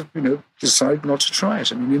countries, decide not to try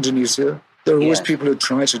it. I mean, Indonesia, there are always people who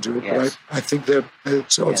try to do it, but I think the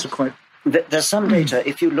odds are quite... There's some data,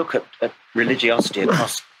 if you look at religiosity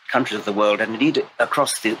across countries of the world, and indeed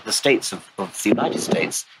across the states of the United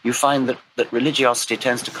States, you find that religiosity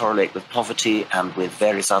tends to correlate with poverty and with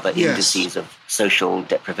various other indices of social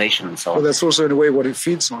deprivation and so on. Well, that's also, in a way, what it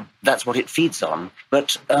feeds on. That's what it feeds on.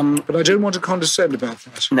 But I don't want to condescend about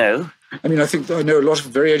that. No. I mean, I know a lot of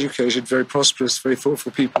very educated, very prosperous, very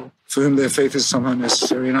thoughtful people for whom their faith is somehow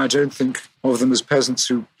necessary, and I don't think of them as peasants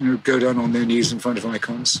who go down on their knees in front of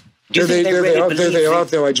icons.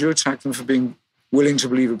 Though I do attack them for being willing to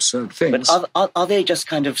believe absurd things. But are they just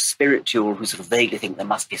kind of spiritual who sort of vaguely think there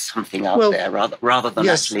must be something out there rather than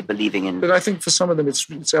actually believing in... But I think for some of them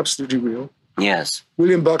it's absolutely real. Yes.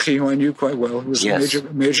 William Buckley, who I knew quite well, who was a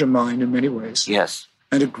major mind in many ways. Yes.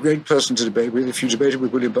 and a great person to debate with. If you debated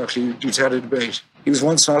with William Buckley, you'd had a debate. He was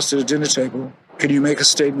once asked at a dinner table, can you make a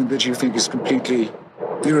statement that you think is completely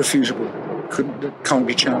irrefutable, can't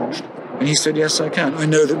be challenged? And he said, yes, I can. I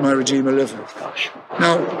know that my Redeemer liveth.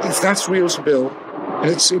 Now, if that's real to Bill,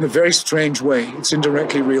 and it's in a very strange way, it's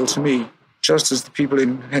indirectly real to me, just as the people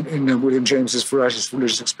in William James's Varieties of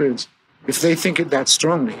Religious Experience, if they think it that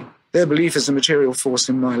strongly, their belief is a material force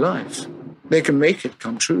in my life. They can make it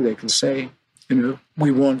come true. They can say,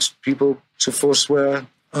 we want people to forswear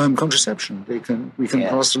contraception. We can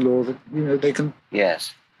pass a law that, they can.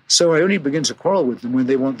 Yes. So I only begin to quarrel with them when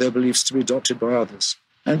they want their beliefs to be adopted by others.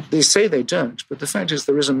 And they say they don't, but the fact is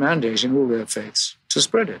there is a mandate in all their faiths to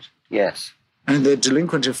spread it. Yes. And they're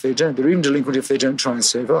delinquent if they don't. They're even delinquent if they don't try and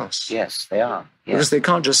save us. Yes, they are. Yes. Because they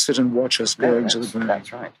can't just sit and watch us going to the burning.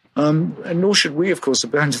 That's right. And nor should we, of course,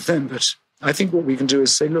 abandon them. But I think what we can do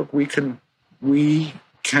is say, look, we can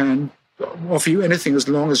offer you anything as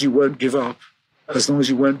long as you won't give up. As long as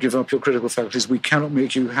you won't give up your critical faculties, we cannot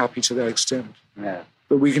make you happy to that extent. No.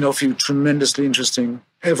 But we can offer you tremendously interesting,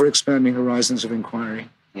 ever-expanding horizons of inquiry.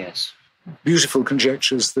 Yes. Beautiful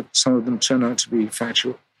conjectures that some of them turn out to be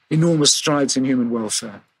factual. Enormous strides in human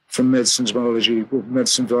welfare, from medicine to biology, or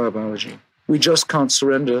medicine via biology. We just can't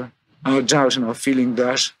surrender our doubt and our feeling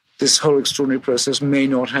that this whole extraordinary process may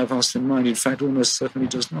not have us in mind. In fact, almost certainly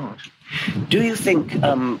does not. Do you think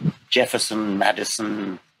Jefferson,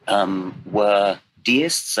 Madison were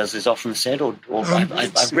deists, as is often said? Or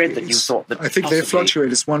I've read that you thought that I think they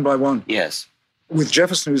fluctuate. It's one by one. Yes. With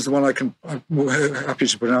Jefferson, who's the one I'm more happy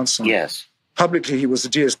to pronounce on. Yes. Publicly, he was a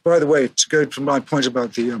deist. By the way, to go to my point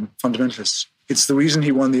about the fundamentalists, it's the reason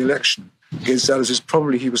he won the election against Adams is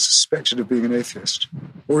probably he was suspected of being an atheist,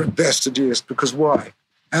 or at best a deist, because why?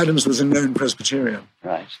 Adams was a known Presbyterian.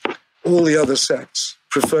 Right. All the other sects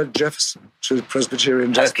preferred Jefferson to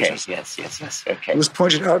Presbyterian despotism. Okay, yes, okay. It was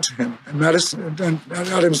pointed out to him, and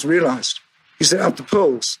Adams realized. He said, at the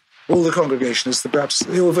polls, all the Congregationists, the Baptists,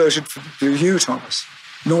 they all voted for you, Thomas,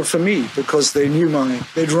 not for me, because they knew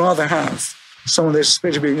they'd rather have someone they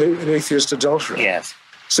suspected of being an atheist adulterer. Yes.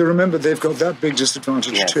 So remember, they've got that big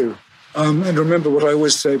disadvantage too. And remember what I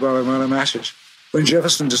always say while I'm at it. When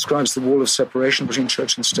Jefferson describes the wall of separation between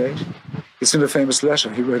church and state, it's in a famous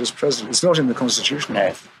letter he wrote as president. It's not in the Constitution.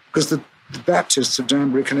 No. Because the Baptists of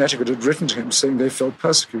Danbury, Connecticut had written to him saying they felt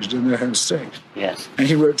persecuted in their home state. Yes. And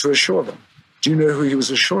he wrote to assure them. Do you know who he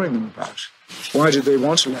was assuring them about? Why did they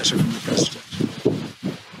want a letter from the president?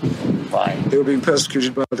 Why? They were being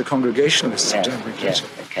persecuted by the Congregationalists of Danbury,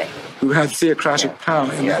 Connecticut, who had theocratic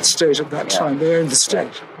power in that state at that time. They owned the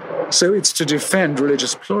state. So it's to defend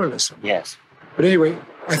religious pluralism. Yes. But anyway,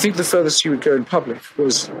 I think the furthest he would go in public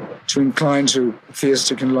was to incline to a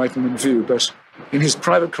theistic Enlightenment view, but in his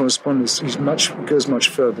private correspondence, he goes much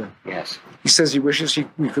further. Yes. He says he wishes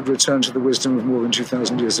we could return to the wisdom of more than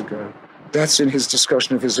 2,000 years ago. That's in his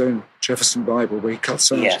discussion of his own Jefferson Bible, where he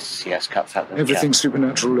cuts out cuts out everything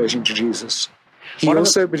supernatural relating to Jesus.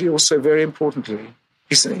 But he also, very importantly,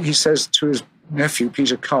 he says to his nephew,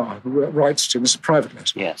 Peter Carr, who writes to him, it's a private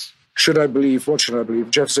letter. Yes. Should I believe? What should I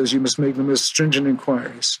believe? Jeff says you must make the most stringent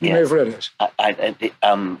inquiries. You may have read it.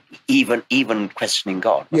 Even questioning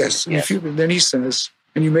God. Yes. And then he says,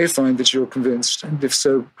 and you may find that you're convinced, and if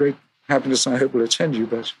so, great happiness I hope will attend you,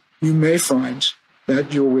 but you may find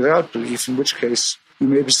that you're without belief, in which case you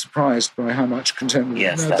may be surprised by how much contentment.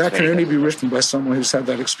 Yes, now, that can only be written by someone who's had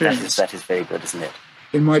that experience. That is very good, isn't it?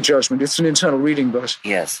 In my judgment, it's an internal reading, but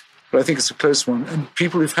I think it's a close one. And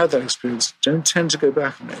people who've had that experience don't tend to go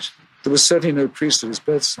back on it. There was certainly no priest at his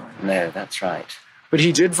bedside. No, that's right. But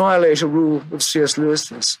he did violate a rule of C.S.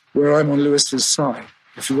 Lewis's, where I'm on Lewis's side,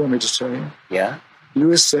 if you want me to tell you. Yeah?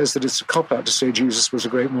 Lewis says that it's a cop-out to say Jesus was a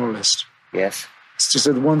great moralist. Yes. It's just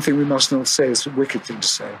that the one thing we must not say is a wicked thing to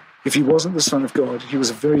say. If he wasn't the Son of God, he was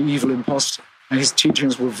a very evil impostor, and his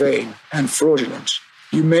teachings were vain and fraudulent.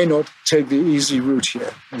 You may not take the easy route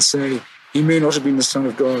here and say, he may not have been the Son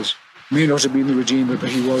of God, may not have been the Redeemer, but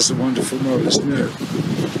he was a wonderful moralist. No.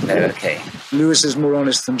 Okay. Lewis is more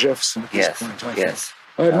honest than Jefferson at this point, I think.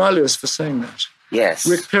 I admire Lewis for saying that. Yes.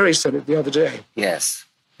 Rick Perry said it the other day. Yes.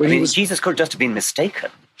 Jesus could just have been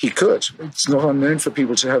mistaken. He could. It's not unknown for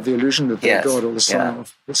people to have the illusion that they're God or the Son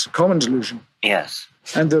of. It's a common delusion. Yes.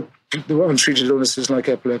 And there were untreated illnesses like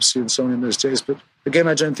epilepsy and so on in those days. But again,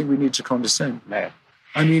 I don't think we need to condescend. No.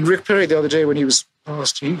 I mean, Rick Perry the other day when he was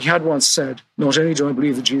asked, he had once said, not only do I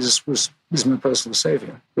believe that Jesus is my personal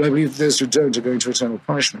saviour, but I believe that those who don't are going to eternal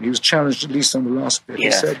punishment. He was challenged at least on the last bit.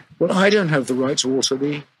 He said, well, I don't have the right to alter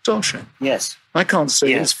the doctrine. Yes. I can't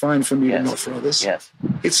say it's fine for me but not for others. Yes.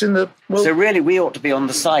 It's in the... Well, so really we ought to be on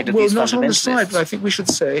the side of these fundamentalists. Well, not on the side, but I think we should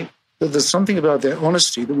say that there's something about their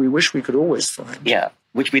honesty that we wish we could always find. Yeah,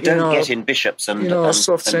 which we don't get in bishops and...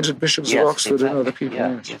 soft-centered bishops of Oxford exactly. and other people.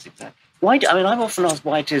 Yes, exactly. I've often asked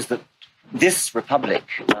why it is that this republic,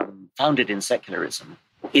 founded in secularism,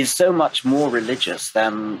 is so much more religious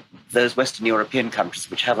than those Western European countries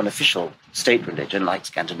which have an official state religion, like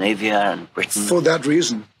Scandinavia and Britain. For that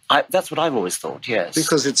reason. That's what I've always thought, yes.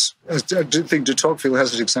 Because I do think de Tocqueville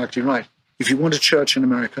has it exactly right. If you want a church in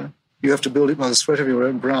America, you have to build it by the sweat of your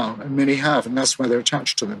own brow, and many have, and that's why they're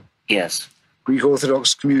attached to them. Yes. Greek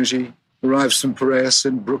Orthodox community arrives from Piraeus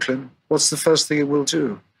in Brooklyn. What's the first thing it will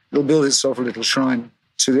do? It'll build itself a little shrine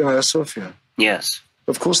to the Hagia Sophia. Yes.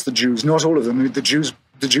 Of course, the Jews, not all of them, the Jews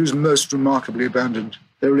most remarkably abandoned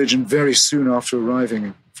their religion very soon after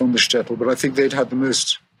arriving from the shtetl, but I think they'd had the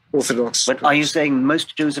most orthodox. But are you saying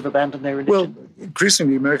most Jews have abandoned their religion? Well,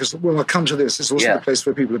 increasingly, I'll come to this. It's also the place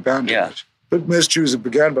where people abandon it. But most Jews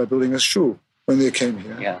began by building a shul when they came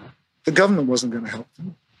here. Yeah. The government wasn't going to help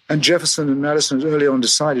them. And Jefferson and Madison had early on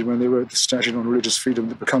decided when they wrote the Statute on Religious Freedom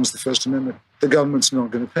that becomes the First Amendment, the government's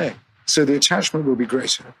not going to pay. So the attachment will be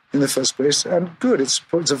greater in the first place. And good, it's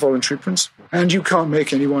a voluntary principle. And you can't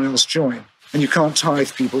make anyone else join. And you can't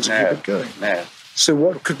tithe people to keep it going. No. So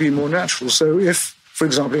what could be more natural? So if, for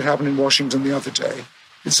example, it happened in Washington the other day,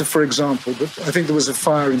 it's a for example, but I think there was a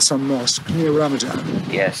fire in some mosque near Ramadan.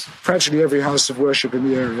 Yes. Practically every house of worship in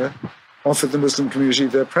the area offered the Muslim community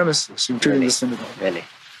their premises, including the synagogue. Really?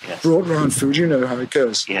 Yes. Brought round food, you know how it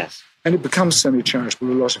goes. Yes. And it becomes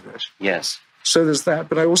semi-charitable, a lot of it. Yes. So there's that.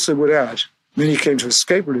 But I also would add, many came to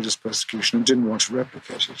escape religious persecution and didn't want to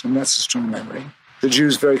replicate it. And that's a strong memory. The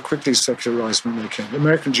Jews very quickly secularized when they came.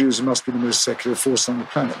 American Jews must be the most secular force on the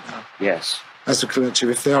planet now. Yes. As a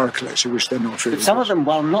collective, if they are a collective, which they're not really. But some of them,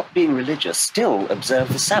 while not being religious, still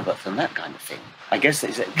observe the Sabbath and that kind of thing. I guess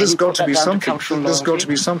there's got to be something. There's got to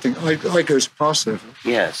be something. I go to Passover.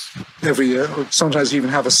 Yes. Every year, or sometimes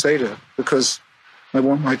even have a Seder, because I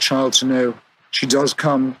want my child to know she does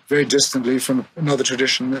come very distantly from another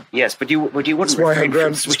tradition. That yes, but you wouldn't refrain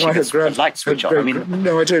from switching a light switch on.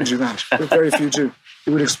 No, I don't do that. But very few do.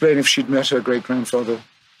 It would explain if she'd met her great-grandfather.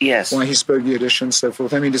 Yes. Why he spoke Yiddish and so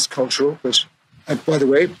forth. I mean, it's cultural, but by the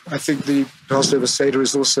way, I think the Passover Seder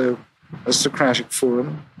is also a Socratic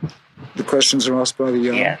forum. The questions are asked by the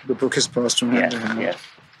young. Yeah. The book is passed from hand to hand. Yes.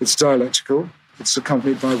 It's dialectical. It's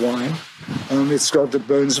accompanied by wine. It's got the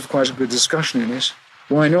bones of quite a good discussion in it.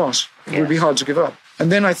 Why not? It would be hard to give up.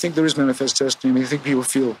 And then I think there is manifest destiny. I mean, I think people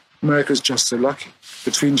feel America is just so lucky.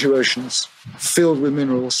 Between two oceans, filled with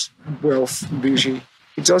minerals, and wealth, and beauty.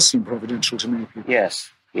 It does seem providential to many people. Yes.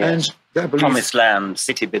 Yes. And that belief, promised land,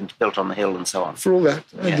 city built on the hill, and so on. For all that,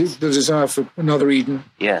 and the desire for another Eden.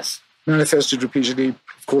 Yes. Manifested repeatedly,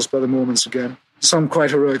 of course, by the Mormons again. Some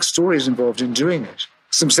quite heroic stories involved in doing it.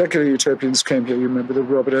 Some secular utopians came here, you remember, the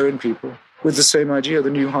Robert Owen people, with the same idea, the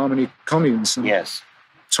New Harmony communes. And yes.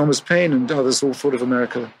 Thomas Paine and others all thought of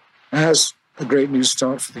America as a great new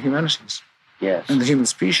start for the humanities. Yes. And the human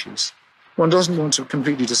species. One doesn't want to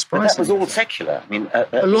completely despise it. That was all secular. I mean,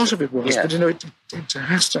 a lot of it was, but it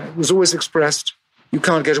has to. It was always expressed. You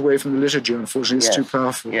can't get away from the liturgy, unfortunately. It's too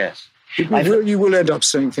powerful. Yes. You will end up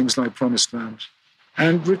saying things like promised land.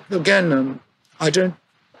 And again,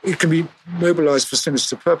 it can be mobilized for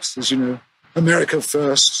sinister purposes, America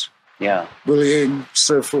first, bullying,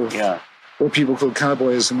 so forth. Yeah. Or people called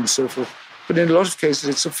cowboyism and so forth. But in a lot of cases,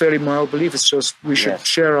 it's a fairly mild belief. It's just we should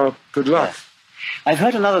share our good luck. Yes. I've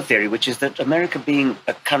heard another theory, which is that America being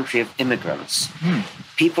a country of immigrants,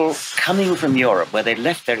 people coming from Europe, where they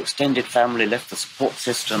left their extended family, left the support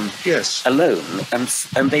system alone,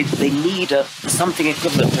 and they need something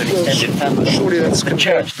equivalent to an extended family. Surely that's the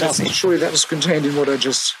church does it. Surely that was contained in what I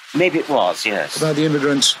just... Maybe it was, yes. About the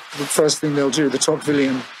immigrant, the first thing they'll do, the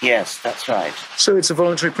Tocquevillian. Yes, that's right. So it's a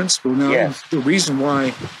voluntary principle. Now, the reason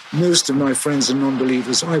why most of my friends are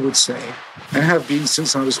non-believers, I would say, and have been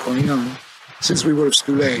since I was quite young, since we were of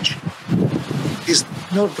school age, is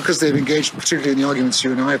not because they've engaged particularly in the arguments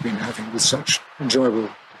you and I have been having with such enjoyable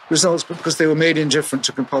results, but because they were made indifferent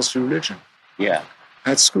to compulsory religion. Yeah.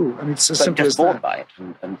 At school. I mean, it's as simple as that. By it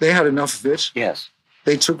and they had enough of it. Yes.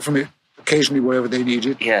 They took from it occasionally whatever they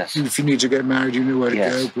needed. Yes. If you need to get married, you know where to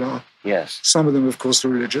go, blah. Yes. Some of them, of course, are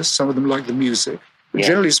religious. Some of them like the music. But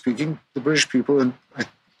generally speaking, the British people, and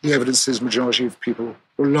the evidence is majority of people,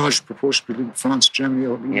 or a large proportion of people in France, Germany,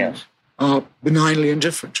 or are benignly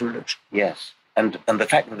indifferent to religion. Yes. And the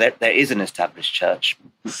fact that there is an established church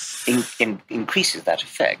increases that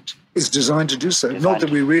effect. It's designed to do so. Not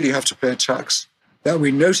that we really have to pay a tax. That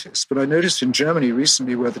we notice. But I noticed in Germany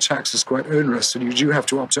recently where the tax is quite onerous and you do have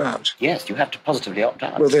to opt out. Yes, you have to positively opt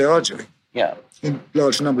out. Well, they are doing. Yeah. In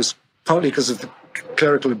large numbers, partly because of the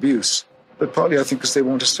clerical abuse, but partly, I think, because they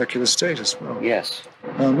want a secular state as well. Yes.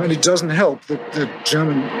 And it doesn't help that the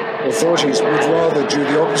German authorities would rather do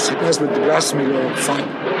the opposite, as with the blasphemy law, fine.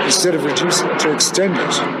 Instead of reducing it, to extend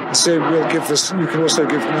it and say, we'll give this, you can also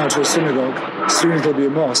give now to a synagogue, soon it'll be a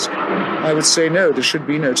mosque. I would say no, there should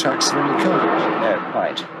be no tax of any kind. No,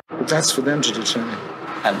 quite. But that's for them to determine.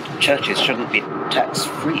 And churches shouldn't be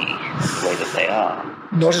tax-free the way that they are.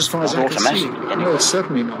 Not as far as I can see. Anyway. No,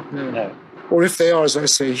 certainly not. No. Or if they are, as I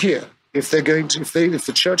say here, if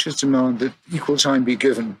the churches demand that equal time be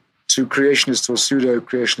given to creationist or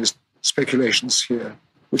pseudo-creationist speculations here,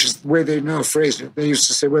 which is the way they now phrase it. They used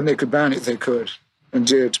to say when they could ban it, they could, and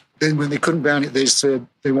did. Then when they couldn't ban it, they said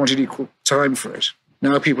they wanted equal time for it.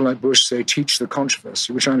 Now people like Bush say, teach the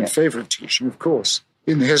controversy, which I'm in favour of teaching, of course,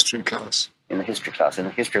 in the history class. In the history class, in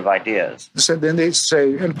the history of ideas. So then they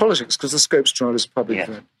say, and politics, because the Scopes trial is a public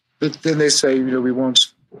event. But then they say, we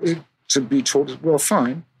want it to be taught, well,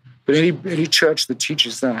 fine, but any church that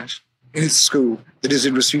teaches that in its school, that is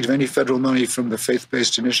in receipt of any federal money from the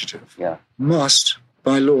faith-based initiative, must,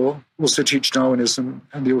 by law, also teach Darwinism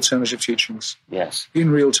and the alternative teachings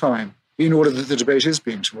in real time, in order that the debate is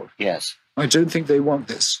being taught. Yes. I don't think they want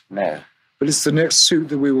this. No. But it's the next suit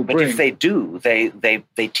that we will bring. But if they do,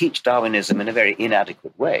 they teach Darwinism in a very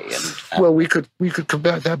inadequate way. And well, we could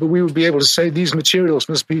combat that, but we would be able to say these materials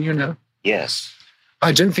must be, Yes.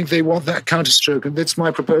 I don't think they want that counterstroke, and that's my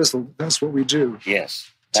proposal. That's what we do.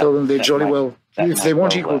 Yes. Tell them they jolly well, if they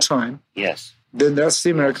want equal time, then that's the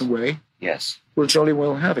American way. Yes. We'll jolly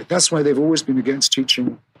well have it. That's why they've always been against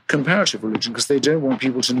teaching comparative religion, because they don't want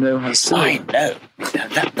people to know how silly. I know.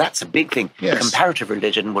 That's a big thing. Yes. Comparative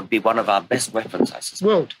religion would be one of our best weapons, I suspect.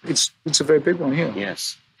 Well, it's a very big one here.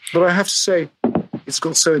 Yes. But I have to say, it's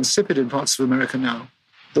got so insipid in parts of America now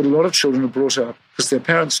that a lot of children are brought up because their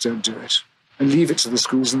parents don't do it and leave it to the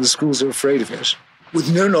schools, and the schools are afraid of it,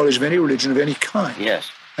 with no knowledge of any religion of any kind.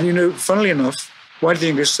 Yes. And funnily enough, why do the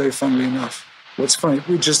English say funnily enough? What's funny?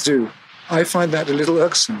 We just do. I find that a little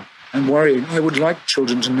irksome and worrying. I would like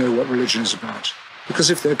children to know what religion is about.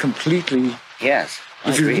 Because if they're completely... Yes,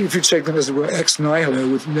 if you take them as it were ex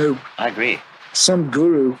nihilo with no... I agree. Some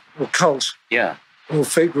guru or cult or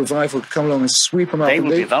fake revival could come along and sweep them up. They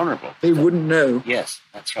would be vulnerable. They wouldn't know. Yes,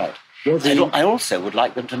 that's right. I also would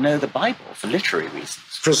like them to know the Bible for literary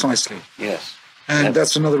reasons. Precisely. Yes. And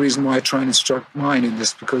that's another reason why I try and instruct mine in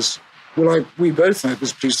this, because, we both, I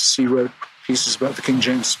was pleased to see, wrote pieces about the King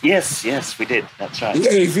James. Yes, we did. That's right. The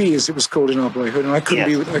AV, as it was called in our boyhood, and I couldn't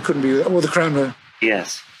be with that. Or the Cranmer.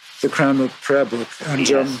 Yes. The Cranmer prayer book. And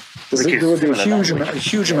there would be a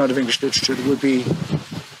huge amount of English literature that would be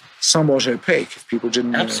somewhat opaque if people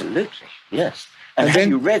didn't know. Absolutely, yes. And have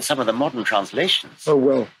you read some of the modern translations? Oh,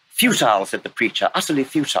 well. Futile, said the preacher, utterly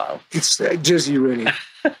futile. Does he really?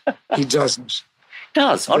 He doesn't.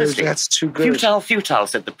 Does, honestly. That's too good. Futile,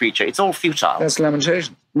 said the preacher. It's all futile. That's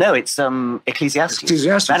Lamentation. No, it's Ecclesiastes.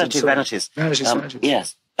 Vanities.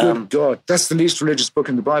 Yes. Good God. That's the least religious book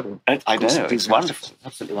in the Bible. I know. It's wonderful.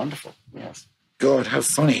 Absolutely wonderful. Yes. God, how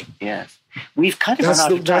funny. Yes. We've kind of run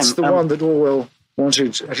out of time. That's the one that Orwell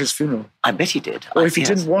wanted at his funeral. I bet he did. Or if he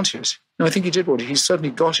didn't want it. No, I think he did want it. He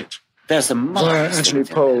certainly got it. There's a marvelous Anthony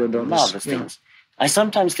Pohl and others. Marvelous things. I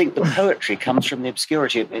sometimes think the poetry comes from the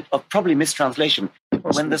obscurity of probably mistranslation.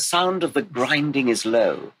 When the sound of the grinding is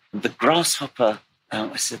low, the grasshopper...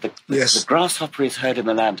 the grasshopper is heard in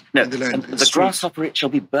the land. No, the grasshopper, it shall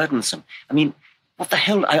be burdensome. I mean, what the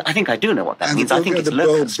hell? I think I do know what that means. I think it's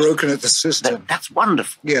locust. The bow broken at the cistern. That's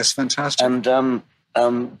wonderful. Yes, fantastic.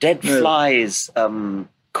 And dead flies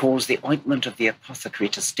cause the ointment of the apothecary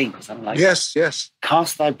to stink, or something like that. Yes.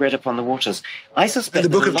 Cast thy bread upon the waters. I suspect...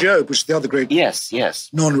 And the Book of Job, which is the other great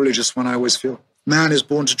non-religious one, I always feel. Man is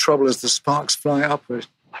born to trouble as the sparks fly upward.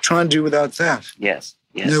 Try and do without that. Yes.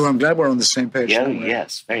 No, I'm glad we're on the same page.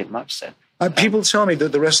 Yes, very much so. People tell me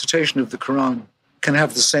that the recitation of the Quran can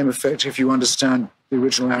have the same effect if you understand the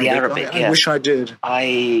original Arabic. I wish I did.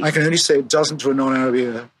 I can only say it doesn't to a non-Arab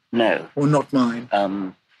ear. No. Or not mine.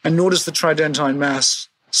 And nor does the Tridentine Mass.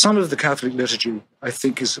 Some of the Catholic liturgy, I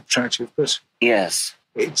think, is attractive, but yes,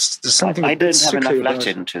 there's something. I don't have enough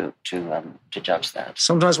Latin to judge that.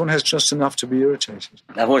 Sometimes one has just enough to be irritated.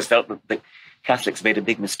 I've always felt that the Catholics made a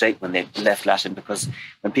big mistake when they left Latin, because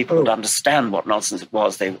when people would understand what nonsense it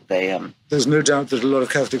was, they. There's no doubt that a lot of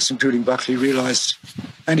Catholics, including Buckley, realised,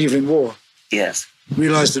 and even in war,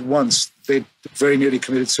 realised at once they very nearly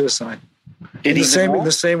committed suicide. In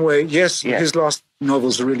the same way, yes. His last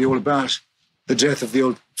novels are really all about the death of the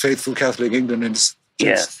old faithful Catholic England in its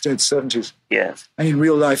dead 70s. Yes. And in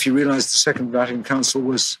real life, he realised the Second Vatican Council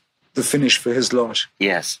was the finish for his lot.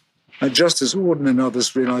 Yes. And just as Auden and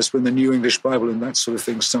others realized when the New English Bible and that sort of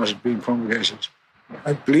thing started being promulgated,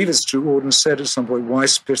 I believe it's true, Auden said at some point, why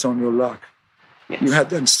spit on your luck? Yes. You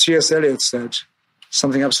had, and T.S. Eliot said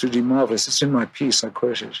something absolutely marvelous. It's in my piece, I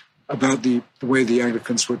quote it, about the way the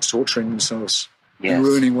Anglicans were torturing themselves and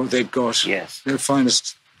ruining what they'd got, their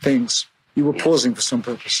finest things. You were pausing for some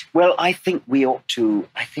purpose. Well, I think we ought to,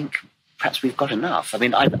 perhaps we've got enough. I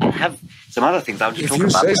mean, I have some other things I want to talk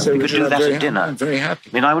about. If you say so, we could do that at dinner. I'm very happy.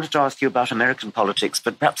 I mean, I wanted to ask you about American politics,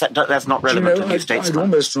 but perhaps that's not relevant to New Statesman. I'd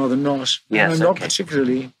almost rather not. Yes, I'm not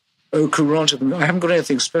particularly au courant at the moment. I haven't got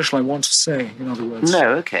anything special I want to say, in other words.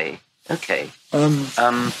 No, okay. Let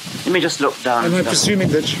me just look down. And I'm presuming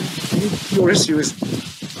that your issue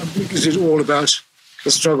is it all about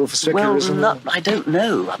the struggle for secularism? Well, I don't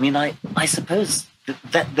know. I mean, I suppose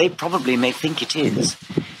that they probably may think it is.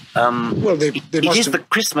 It is the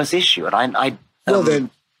Christmas issue, and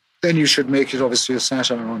then you should make it obviously a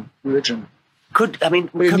satire on religion.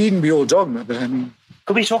 It needn't be all dogma, but I mean.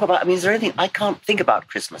 Could we talk about? I mean, is there anything I can't think about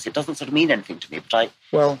Christmas? It doesn't sort of mean anything to me. But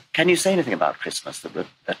can you say anything about Christmas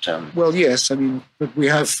Well, yes. I mean, but we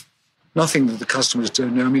have nothing that the customers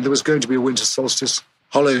don't know. I mean, there was going to be a winter solstice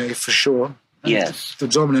holiday for sure. Yes. The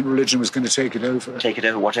dominant religion was going to take it over. Take it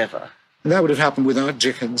over, whatever. And that would have happened without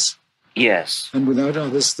Dickens. Yes. And without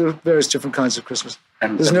others. There are various different kinds of Christmas.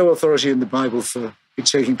 And there's no authority in the Bible for it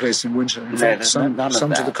taking place in winter. In fact, some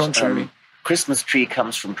to the contrary. Christmas tree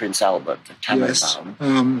comes from Prince Albert, the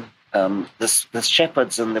Tannenbaum. Yes. The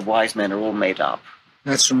shepherds and the wise men are all made up.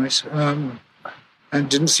 That's right. And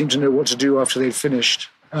didn't seem to know what to do after they'd finished.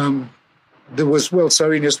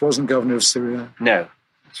 Cyrenius wasn't governor of Syria. No,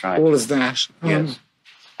 that's right. All of that. Yes.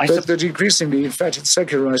 But increasingly, in fact, it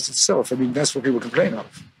secularized itself. I mean, that's what people complain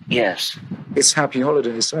of. Yes. It's happy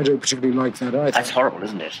holidays. I don't particularly like that either. That's horrible,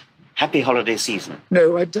 isn't it? Happy holiday season.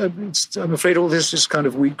 No, I'm afraid all this is kind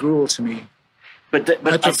of wheat gruel to me. But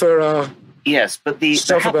I prefer our but the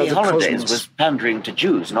happy holidays cosmos. Was pandering to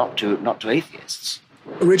Jews, not to atheists.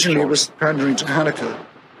 Originally, it was pandering to Hanukkah.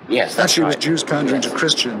 Yes, that's Actually, right. It was Jews pandering to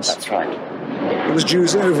Christians. That's right. It was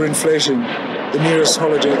Jews overinflating the nearest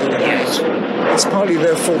holiday they had. Yes. It's partly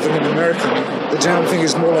their fault that in America the damn thing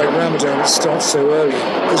is more like Ramadan. It starts so early.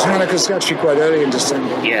 Because Hanukkah's actually quite early in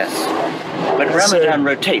December. Yes. But Ramadan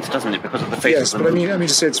rotates, doesn't it, because of the faith Yes, but I mean to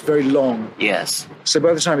say it's very long. Yes. So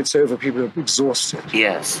by the time it's over, people are exhausted.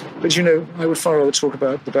 Yes. But, I would far rather talk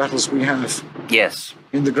about the battles we have. Yes.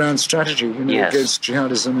 In the grand strategy, against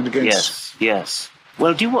jihadism and against... Yes.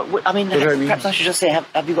 Well, perhaps I should just say,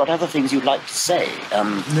 have you got other things you'd like to say?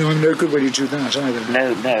 No, I'm no good when you do that either.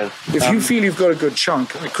 No. If you feel you've got a good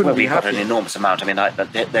chunk, I couldn't be happier. We've got an enormous amount. I mean,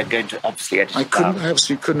 they're going to obviously edit I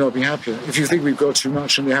absolutely could not be happier. If you think we've got too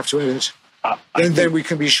much and they have to edit, then we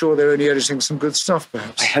can be sure they're only editing some good stuff,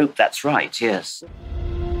 perhaps. I hope that's right, yes.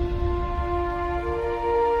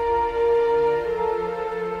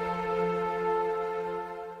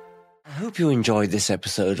 I hope you enjoyed this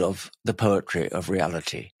episode of The Poetry of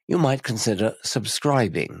Reality. You might consider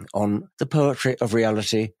subscribing on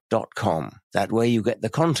thepoetryofreality.com. That way you get the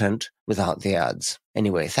content without the ads.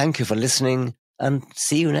 Anyway, thank you for listening and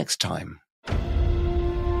see you next time.